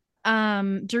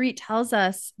Dorit tells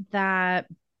us that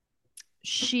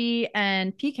she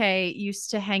and PK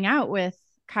used to hang out with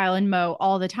Kyle and Mo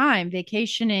all the time,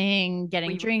 vacationing,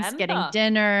 getting drinks, getting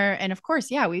dinner. And of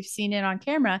course, we've seen it on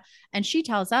camera. And she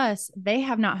tells us they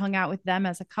have not hung out with them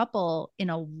as a couple in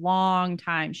a long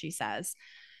time, she says.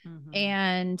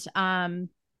 And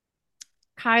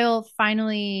Kyle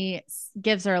finally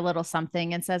gives her a little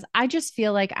something and says, I just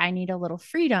feel like I need a little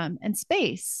freedom and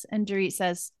space. And Dorit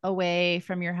says, away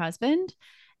from your husband?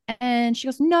 And she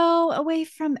goes, no, away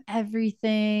from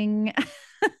everything.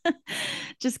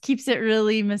 Just keeps it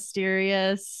really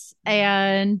mysterious.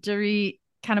 And Dorit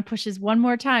kind of pushes one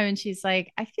more time and she's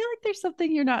like, I feel like there's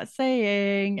something you're not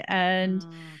saying. And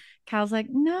Kyle's like,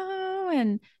 no.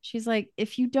 And she's like,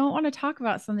 if you don't want to talk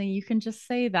about something, you can just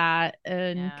say that.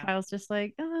 And Kyle's just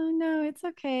like, oh no, it's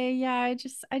okay. Yeah, I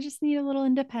just need a little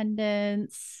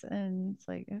independence. And it's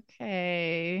like,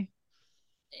 okay.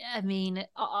 I mean,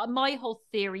 my whole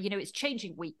theory, it's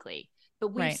changing weekly,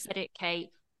 but we've said it, Kate.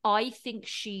 I think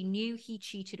she knew he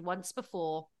cheated once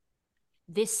before.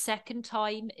 This second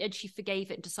time, and she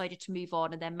forgave it and decided to move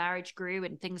on, and their marriage grew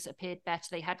and things appeared better.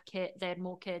 They had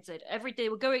more kids. They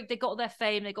got all their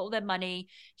fame, they got all their money.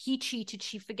 He cheated,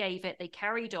 she forgave it, they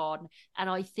carried on. And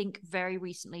I think very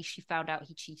recently she found out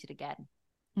he cheated again.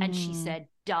 And she said,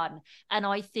 done. And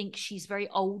I think she's very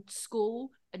old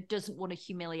school and doesn't want to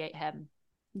humiliate him.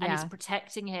 And is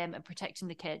protecting him and protecting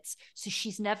the kids. So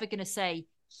she's never going to say,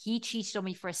 he cheated on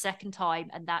me for a second time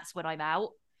and that's when I'm out.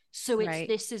 So Right.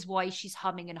 this is why she's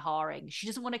humming and hawing. She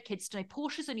doesn't want her kids to know.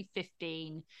 Portia's only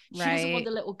 15. She doesn't want Right.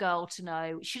 the little girl to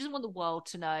know. She doesn't want the world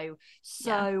to know. Yeah.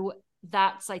 So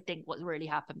that's, I think, what really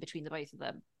happened between the both of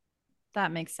them.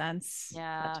 That makes sense.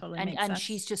 Yeah. That totally makes sense. And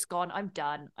she's just gone, I'm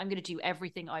done. I'm going to do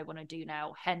everything I want to do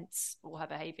now, hence all her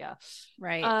behavior.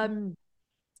 Right.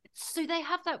 So they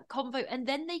have that convo, and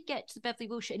then they get to the Beverly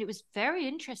bullshit, and it was very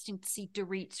interesting to see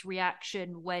Dorit's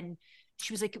reaction when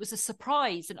she was like, it was a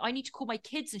surprise, and I need to call my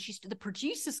kids, and the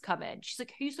producers come in. She's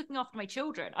like, who's looking after my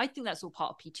children? I think that's all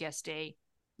part of PTSD.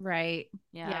 Right.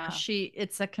 Yeah.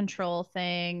 It's a control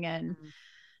thing, and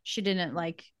she didn't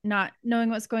like not knowing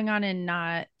what's going on, and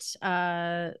not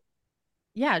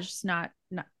just not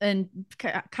and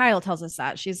Kyle tells us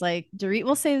that she's like, Dorit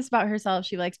will say this about herself,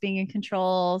 she likes being in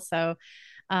control. So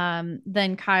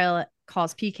then Kyle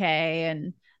calls PK,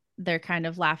 and they're kind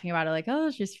of laughing about it, like,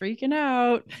 oh, she's freaking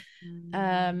out.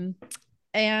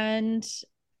 And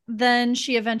then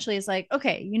she eventually is like,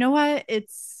 okay, you know what,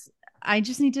 I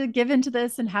just need to give into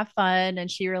this and have fun,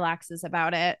 and she relaxes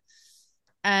about it.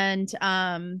 And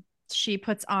she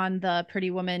puts on the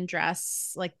Pretty Woman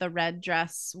dress, like the red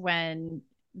dress, when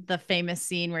the famous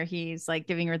scene where he's like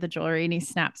giving her the jewelry and he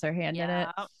snaps her hand in it,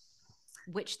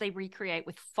 which they recreate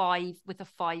with a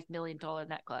 $5 million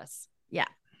necklace. Yeah.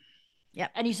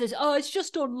 And he says, oh, it's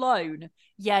just on loan.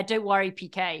 Yeah, don't worry,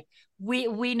 PK,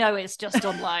 we know it's just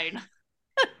on loan.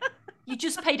 You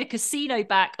just paid a casino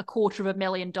back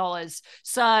 $250,000.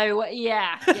 So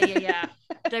yeah.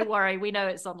 Don't worry, we know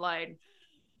it's on loan.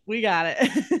 We got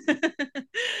it.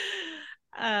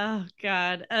 Oh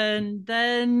God. And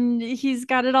then he's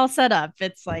got it all set up.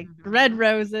 It's like red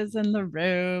roses in the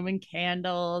room and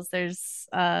candles. There's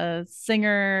a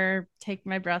singer, Take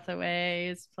My Breath Away,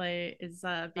 is being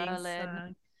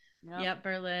Berlin. sung. Yep,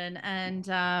 Berlin.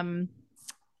 And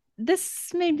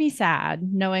this made me sad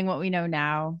knowing what we know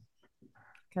now.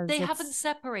 They haven't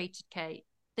separated, Kate.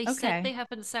 They said they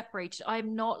haven't separated.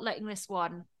 I'm not letting this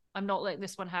one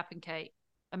happen, Kate.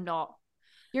 I'm not.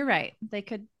 You're right. They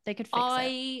could fix it.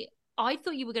 I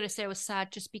thought you were going to say I was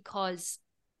sad just because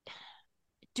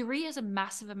Dorit has a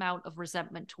massive amount of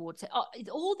resentment towards it.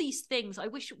 All these things, I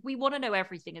wish we want to know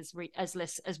everything as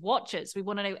watchers. We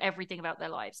want to know everything about their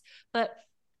lives. But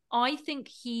I think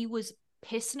he was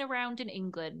pissing around in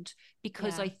England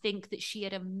because I think that she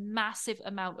had a massive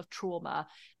amount of trauma,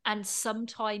 and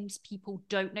sometimes people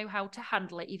don't know how to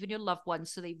handle it, even your loved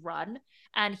ones, so they run.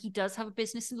 And he does have a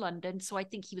business in London, so I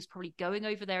think he was probably going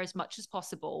over there as much as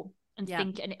possible, and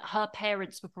and her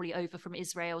parents were probably over from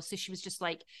Israel, so she was just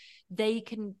like,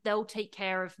 they'll take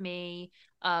care of me,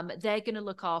 they're gonna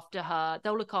look after her,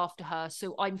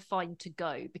 so I'm fine to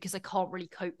go because I can't really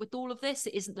cope with all of this.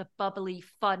 It isn't the bubbly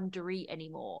fun Dorit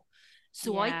anymore.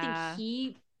 So I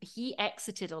think he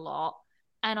exited a lot,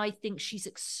 and I think she's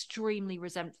extremely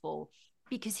resentful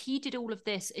because he did all of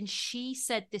this, and she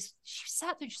said this. She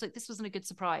sat there, she's like, this wasn't a good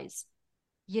surprise.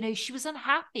 You know, she was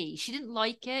unhappy. She didn't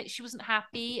like it. She wasn't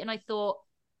happy. And I thought,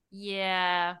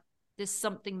 yeah, there's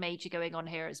something major going on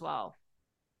here as well.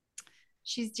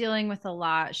 She's dealing with a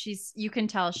lot. You can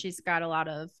tell she's got a lot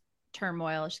of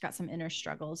turmoil. She's got some inner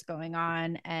struggles going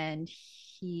on, and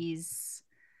he's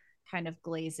kind of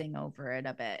glazing over it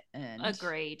a bit. And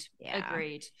agreed.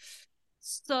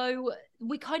 So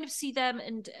we kind of see them,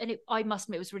 and I must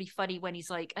admit, it was really funny when he's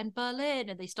like, and Berlin,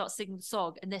 and they start singing the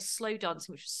song, and they're slow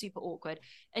dancing, which was super awkward.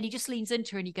 And he just leans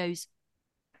into her and he goes,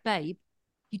 babe,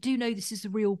 you do know this is the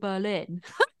real Berlin.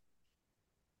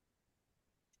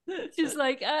 She's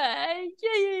like,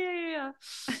 yeah.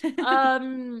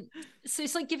 So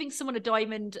it's like giving someone a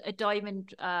diamond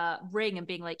ring and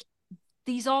being like,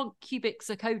 these aren't cubic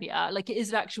zirconia, like it is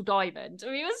an actual diamond.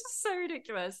 I mean, it was just so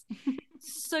ridiculous.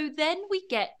 So then we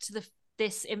get to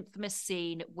this infamous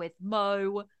scene with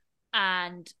Mo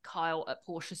and Kyle at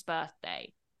Portia's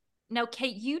birthday. Now,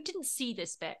 Kate, you didn't see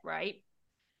this bit, right?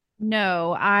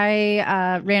 No,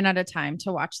 I ran out of time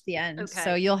to watch the end. Okay.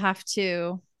 So you'll have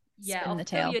to spin the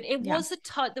tail. Was a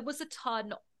ton. There was a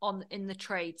ton in the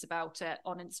trades about it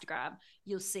on Instagram.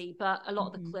 You'll see, but a lot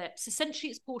of the clips. Essentially,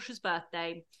 it's Portia's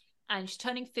birthday, and she's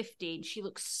turning 15. She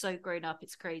looks so grown up.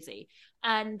 It's crazy.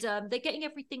 And they're getting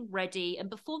everything ready. And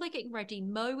before they're getting ready,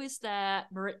 Mo is there.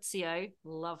 Maurizio,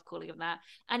 love calling him that.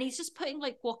 And he's just putting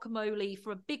like guacamole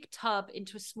from a big tub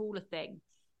into a smaller thing.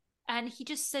 And he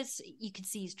just says, you can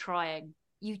see he's trying.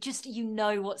 You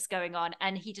know what's going on.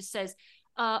 And he just says,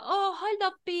 oh, hi,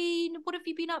 love bean. What have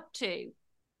you been up to?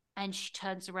 And she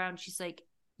turns around. She's like,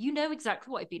 you know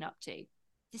exactly what I've been up to.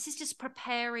 This is just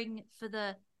preparing for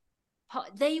the...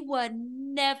 They were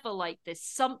never like this.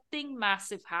 Something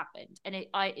massive happened, and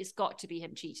it's got to be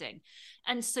him cheating.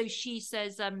 And so she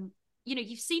says,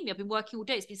 you've seen me. I've been working all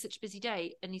day. It's been such a busy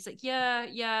day. And he's like, yeah.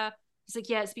 He's like,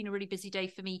 yeah, it's been a really busy day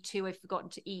for me too. I've forgotten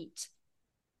to eat.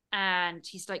 And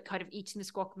he's like kind of eating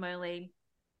this guacamole.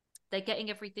 They're getting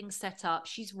everything set up.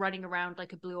 She's running around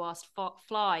like a blue-assed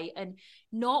fly and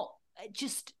not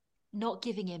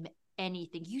giving him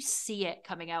anything. You see it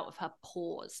coming out of her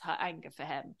pores, her anger for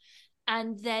him.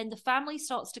 And then the family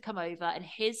starts to come over, and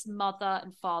his mother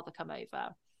and father come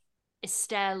over.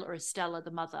 Estella,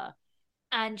 the mother.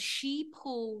 And she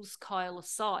pulls Kyle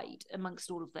aside amongst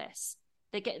all of this.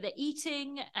 They're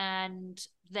eating, and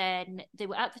then they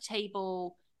were at the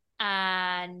table,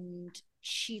 and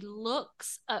she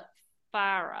looks at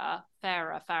Farah,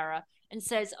 and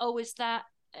says, "Oh, is that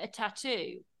a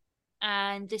tattoo?"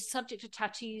 And this subject of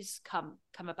tattoos come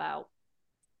about,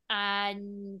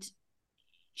 and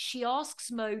she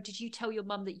asks Mo, "Did you tell your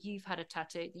mum that you've had a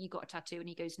tattoo, that you got a tattoo?" And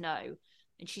he goes, "No."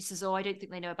 And she says, "Oh, I don't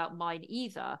think they know about mine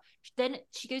either." Then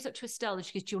she goes up to Estelle and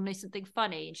she goes, "Do you want to know something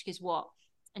funny?" And she goes, "What?"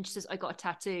 And she says, "I got a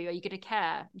tattoo. Are you going to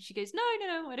care?" And she goes, No,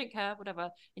 I don't care,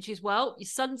 whatever. And she goes, "Well, your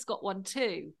son's got one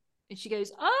too." And she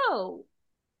goes, Oh,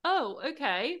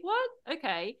 okay. What?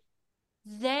 Okay.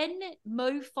 Then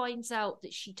Mo finds out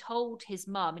that she told his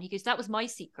mum, and he goes, "That was my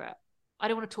secret. I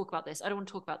don't want to talk about this.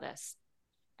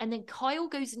 And then Kyle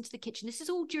goes into the kitchen. This is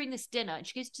all during this dinner. And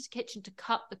she goes to the kitchen to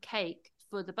cut the cake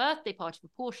for the birthday party for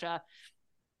Portia.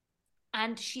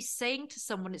 And she's saying to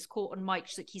someone, it's caught on mic,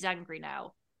 she's like, he's angry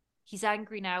now. He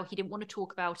didn't want to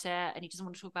talk about it, and he doesn't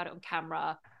want to talk about it on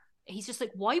camera. He's just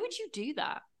like, why would you do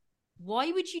that?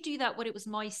 Why would you do that when it was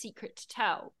my secret to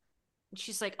tell? And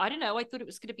she's like, I don't know. I thought it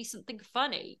was going to be something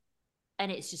funny.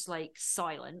 And it's just like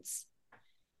silence.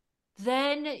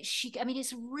 Then it's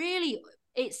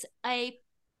a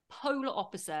polar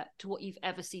opposite to what you've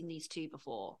ever seen these two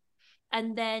before.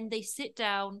 And then they sit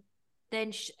down.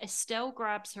 Then Estelle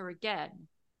grabs her again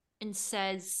and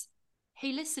says,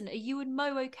 "Hey, listen, are you and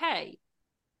Mo okay?"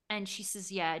 And she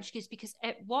says, "Yeah." And she goes, "Because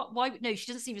what? Why?" No,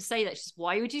 she doesn't even say that. She says,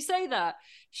 "Why would you say that?"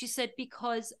 She said,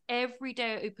 "Because every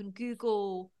day I open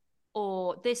Google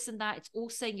or this and that, it's all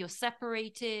saying you're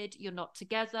separated, you're not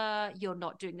together, you're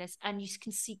not doing this." And you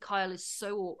can see Kyle is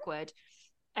so awkward.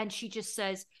 And she just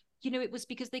says, "It was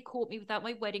because they caught me without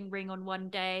my wedding ring on one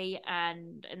day,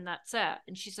 and that's it."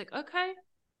 And she's like, okay.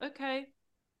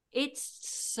 It's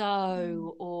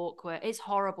so awkward. It's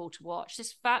horrible to watch.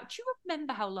 This fact, do you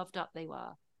remember how loved up they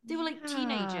were? They were like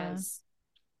teenagers.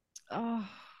 Oh,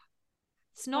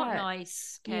 it's not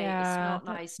nice, Kate. It's not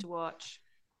nice to watch.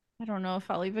 I don't know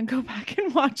if I'll even go back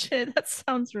and watch it. That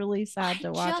sounds really sad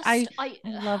to watch. I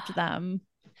loved them.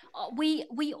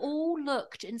 We all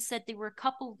looked and said they were a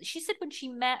couple. She said when she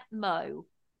met Mo,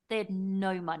 they had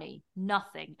no money,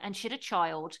 nothing, and she had a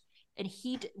child. And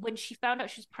when she found out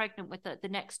she was pregnant with the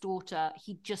next daughter,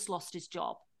 he'd just lost his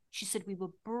job. She said, we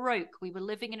were broke. We were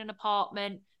living in an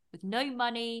apartment with no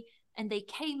money. And they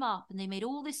came up and they made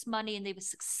all this money and they were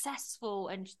successful.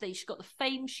 And she got the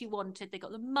fame she wanted. They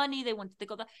got the money they wanted. They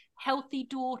got the healthy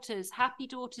daughters, happy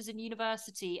daughters in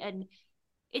university. And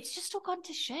it's just all gone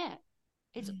to shit.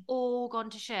 It's all gone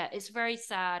to shit. It's very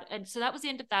sad. And so that was the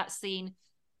end of that scene.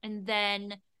 And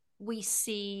then we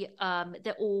see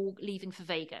they're all leaving for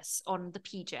Vegas on the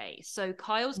PJ. So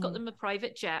Kyle's got them a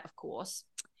private jet, of course,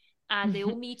 and they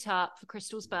all meet up for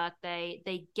Crystal's birthday.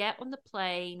 They get on the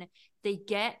plane.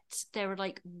 There are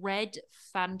like red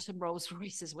Phantom Rolls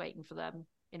Royces waiting for them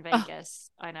in Vegas.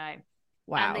 Oh. I know.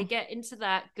 Wow. And they get into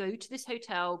that, go to this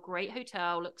hotel, great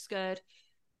hotel, looks good.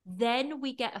 Then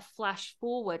we get a flash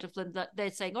forward of them that they're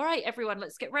saying, all right, everyone,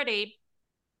 let's get ready.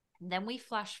 And then we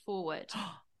flash forward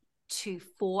to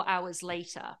 4 hours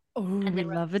later. Oh, and we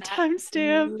love a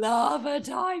timestamp.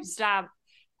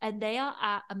 And they are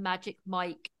at a Magic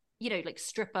Mike, like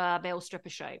male stripper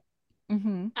show.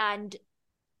 Mm-hmm. And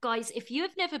guys, if you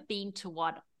have never been to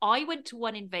one, I went to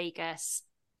one in Vegas.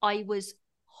 I was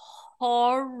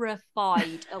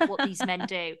horrified at what these men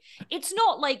do. It's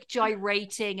not like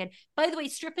gyrating. And by the way,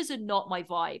 strippers are not my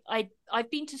vibe.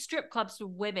 I've been to strip clubs for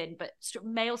women, but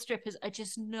male strippers are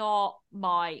just not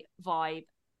my vibe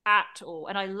at all.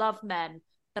 And I love men,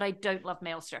 but I don't love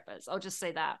male strippers. I'll just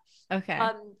say that. Okay.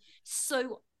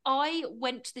 So I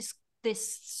went to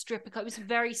this stripper club. It was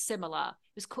very similar.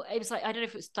 It was like, I don't know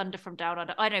if it was Thunder from Down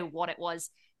Under. I don't know what it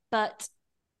was, but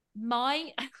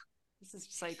this is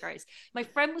so gross. My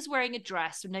friend was wearing a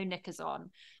dress with no knickers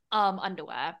on,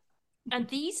 underwear, and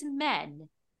these men,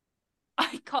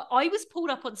 I was pulled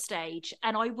up on stage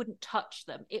and I wouldn't touch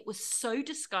them. It was so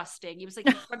disgusting. He was like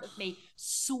in front of me,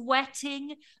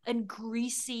 sweating and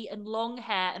greasy and long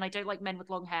hair. And I don't like men with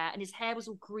long hair. And his hair was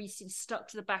all greasy and stuck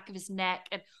to the back of his neck.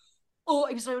 And oh,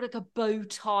 it was like a bow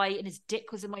tie and his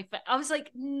dick was in my face. I was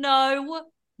like, no,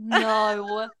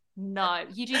 no, no.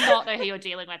 You do not know who you're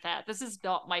dealing with there. This is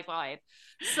not my vibe.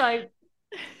 So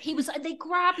he was, and they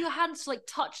grab your hands to like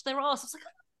touch their ass. I was like,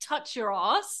 touch your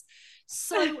ass.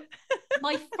 So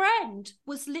my friend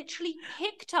was literally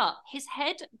picked up. His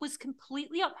head was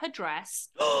completely up her dress.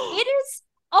 It is,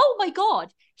 oh my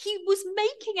God. He was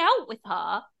making out with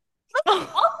her.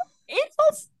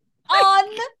 It's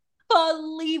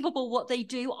unbelievable what they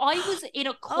do. I was in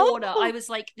a corner. I was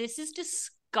like, this is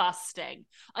disgusting.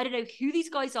 I don't know who these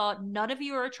guys are. None of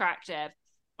you are attractive.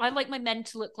 I like my men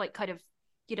to look like kind of,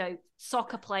 you know,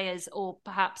 soccer players or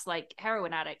perhaps like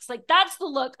heroin addicts. Like that's the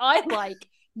look I like.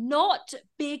 Not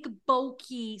big,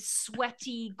 bulky,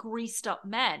 sweaty, greased up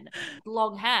men,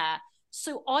 long hair.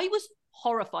 So I was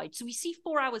horrified. So we see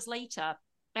 4 hours later,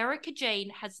 Erica Jane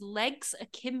has legs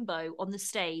akimbo on the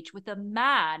stage with a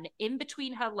man in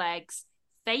between her legs,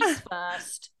 face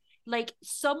first. Like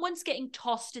someone's getting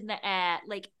tossed in the air.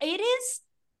 Like it is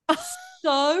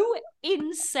so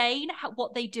insane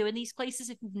what they do in these places.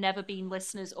 If you've never been,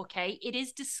 listeners, okay, it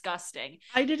is disgusting.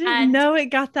 I didn't know it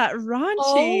got that raunchy.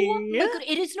 Oh my God,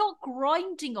 it is not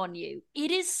grinding on you.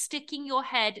 It is sticking your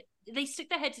head. They stick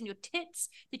their heads in your tits.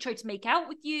 They try to make out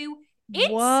with you. It's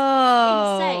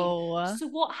insane. So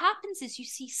what happens is you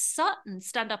see Sutton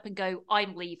stand up and go,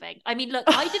 I'm leaving. I mean, look,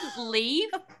 I didn't leave,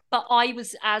 but I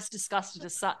was as disgusted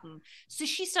as Sutton. So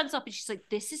she stands up and she's like,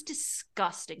 this is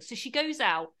disgusting. So she goes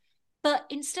out. But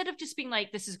instead of just being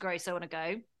like, this is gross, I want to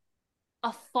go,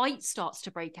 a fight starts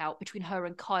to break out between her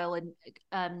and Kyle and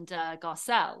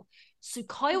Garcelle. So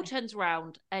Kyle turns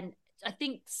around and I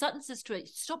think Sutton says to her,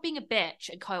 stop being a bitch.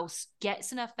 And Kyle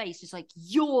gets in her face. He's like,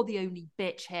 you're the only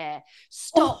bitch here.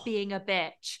 Stop being a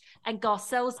bitch. And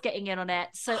Garcelle's getting in on it.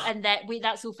 So, and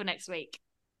that's all for next week.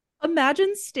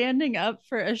 Imagine standing up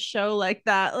for a show like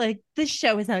that. Like, this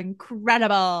show is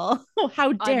incredible.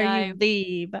 How dare you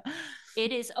leave?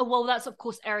 It is. Oh, well, that's of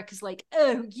course Erica's like,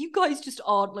 oh, you guys just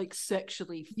aren't like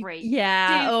sexually free.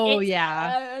 Yeah.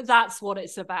 Dude, that's what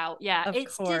it's about. Yeah. Of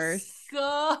it's course.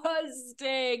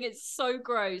 disgusting. It's so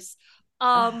gross.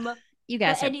 You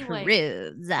guys are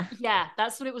prudes. Yeah,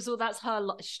 that's what it was all. That's her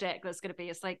shtick. That's going to be.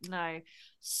 It's like, no.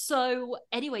 So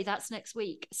anyway, that's next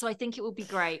week. So I think it will be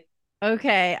great.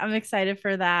 Okay, I'm excited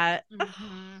for that.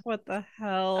 Mm-hmm. What the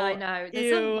hell? I know.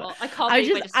 There's a lot. I can't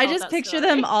believe I just picture story.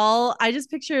 them all. I just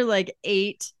picture like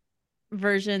 8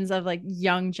 versions of like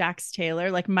young Jax Taylor,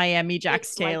 like Miami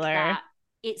Jax Taylor. Like that.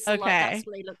 It's okay. That's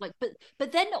what they look like.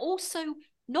 But then also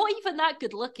not even that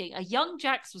good looking. A young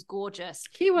Jax was gorgeous.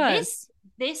 He was.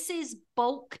 This is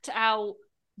bulked out,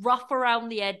 rough around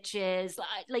the edges,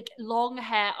 like long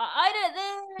hair. I don't.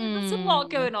 There's a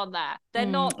lot going on there. They're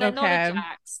not. They're not a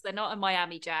Jax. They're not a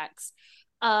Miami Jax.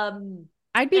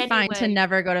 I'd be fine to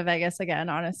never go to Vegas again.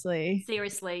 Honestly,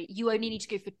 seriously, you only need to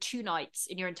go for 2 nights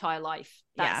in your entire life.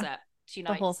 That's it. 2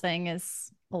 nights. The whole thing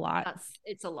is a lot.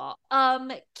 It's a lot.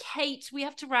 Kate, we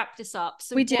have to wrap this up.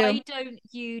 So we do. Why don't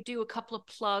you do a couple of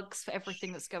plugs for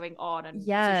everything that's going on? And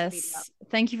yes,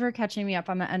 thank you for catching me up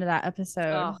on the end of that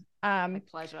episode. My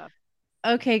pleasure.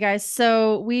 Okay, guys.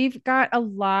 So we've got a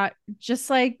lot,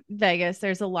 just like Vegas,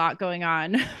 there's a lot going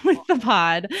on with the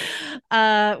pod.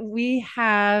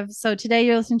 So today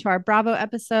you're listening to our Bravo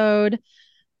episode.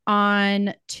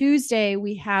 On Tuesday,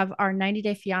 we have our 90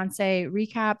 Day Fiance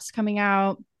recaps coming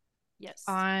out. Yes.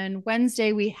 On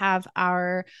Wednesday, we have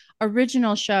our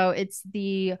original show. It's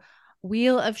the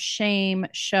Wheel of Shame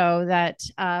show that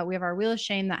we have our Wheel of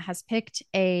Shame that has picked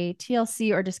a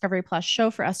TLC or Discovery Plus show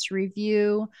for us to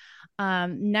review.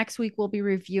 Next week, we'll be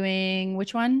reviewing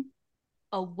which one?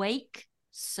 Awake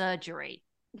Surgery.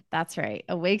 That's right.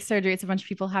 Awake Surgery. It's a bunch of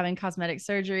people having cosmetic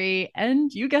surgery and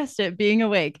you guessed it, being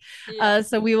awake. Yeah.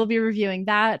 So we will be reviewing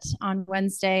that on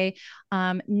Wednesday.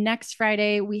 Next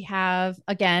Friday, we have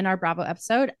again our Bravo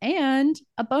episode and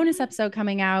a bonus episode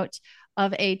coming out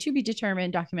of a to be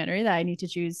determined documentary that I need to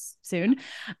choose soon.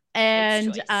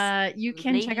 And you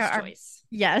can check out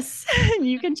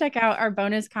you can check out our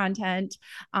bonus content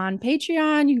on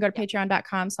Patreon. You can go to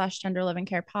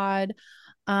patreon.com/tenderlovingcarepod.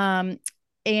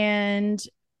 And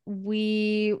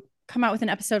we come out with an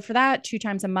episode for that 2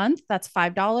 times a month. That's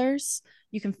 $5.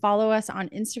 You can follow us on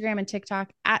Instagram and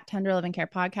TikTok at Tender Loving Care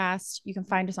Podcast. You can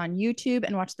find us on YouTube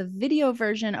and watch the video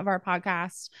version of our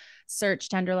podcast. Search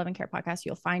Tender Loving Care Podcast.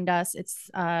 You'll find us.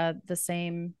 It's the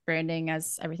same branding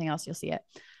as everything else. You'll see it.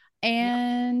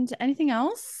 And anything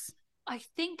else? I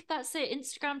think that's it.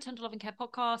 Instagram, Tender Loving Care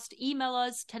Podcast. Email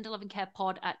us,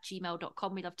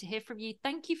 tenderlovingcarepod@gmail.com. We love to hear from you.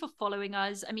 Thank you for following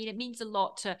us. I mean, it means a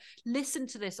lot to listen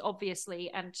to this,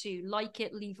 obviously, and to like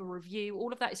it, leave a review.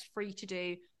 All of that is free to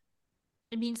do.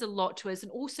 It means a lot to us.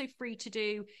 And also free to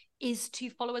do is to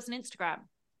follow us on Instagram.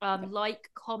 Like,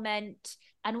 comment,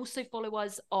 and also follow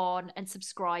us on and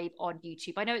subscribe on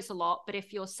YouTube. I know it's a lot, but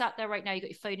if you're sat there right now, you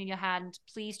got your phone in your hand,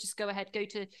 please just go ahead, go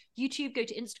to YouTube, go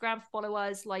to Instagram, follow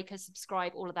us, like us,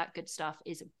 subscribe. All of that good stuff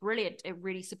is brilliant. It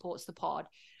really supports the pod.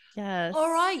 Yes.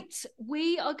 All right.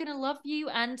 We are going to love you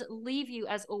and leave you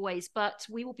as always, but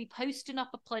we will be posting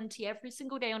up a plenty every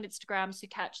single day on Instagram. So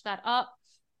catch that up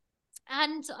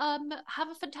and have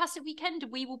a fantastic weekend.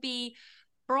 We will be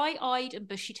bright-eyed and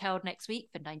bushy-tailed next week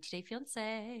for 90 Day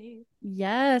Fiancé.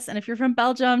 Yes, and if you're from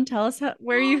Belgium, tell us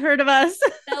where you heard of us.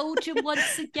 Belgium,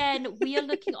 once again, we are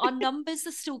looking. Our numbers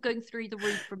are still going through the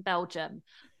roof from Belgium.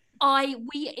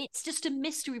 It's just a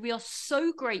mystery. We are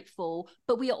so grateful,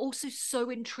 but we are also so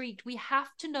intrigued. We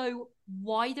have to know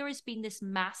why there has been this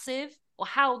massive, or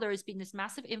how there has been this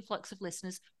massive influx of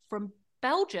listeners from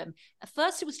Belgium. At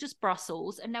first it was just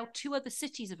Brussels, and now 2 other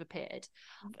cities have appeared.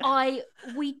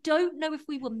 We don't know if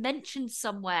we were mentioned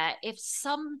somewhere, if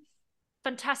some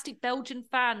fantastic Belgian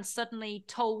fans suddenly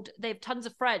told, they have tons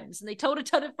of friends and they told a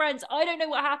ton of friends. I don't know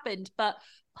what happened, but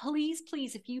please,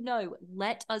 if you know,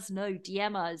 let us know.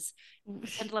 DM us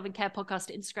Tender Love and Care Podcast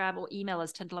to Instagram, or email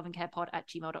us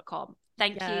tenderloveandcarepod@gmail.com.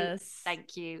 Thank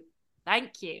you.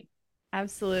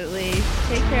 Absolutely.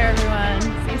 Take care, everyone.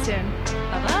 See you soon.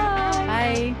 Bye-bye.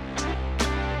 Bye.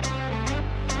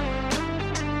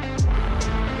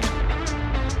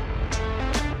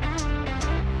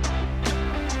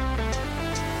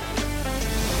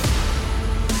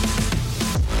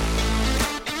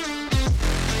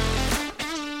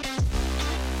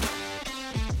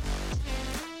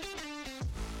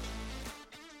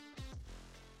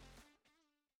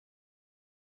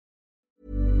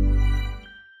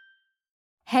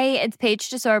 Hey, it's Paige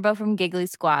DeSorbo from Giggly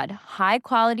Squad. High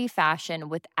quality fashion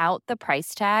without the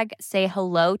price tag. Say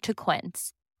hello to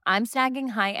Quince. I'm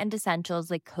snagging high-end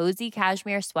essentials like cozy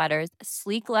cashmere sweaters,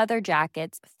 sleek leather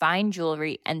jackets, fine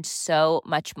jewelry, and so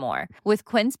much more. With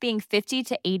Quince being 50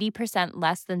 to 80%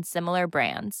 less than similar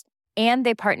brands. And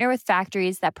they partner with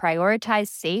factories that prioritize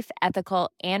safe, ethical,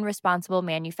 and responsible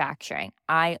manufacturing.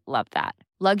 I love that.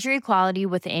 Luxury quality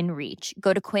within reach.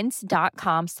 Go to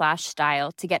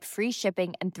quince.com/style to get free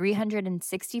shipping and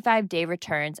 365-day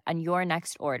returns on your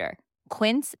next order.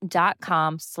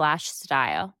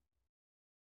 Quince.com/style.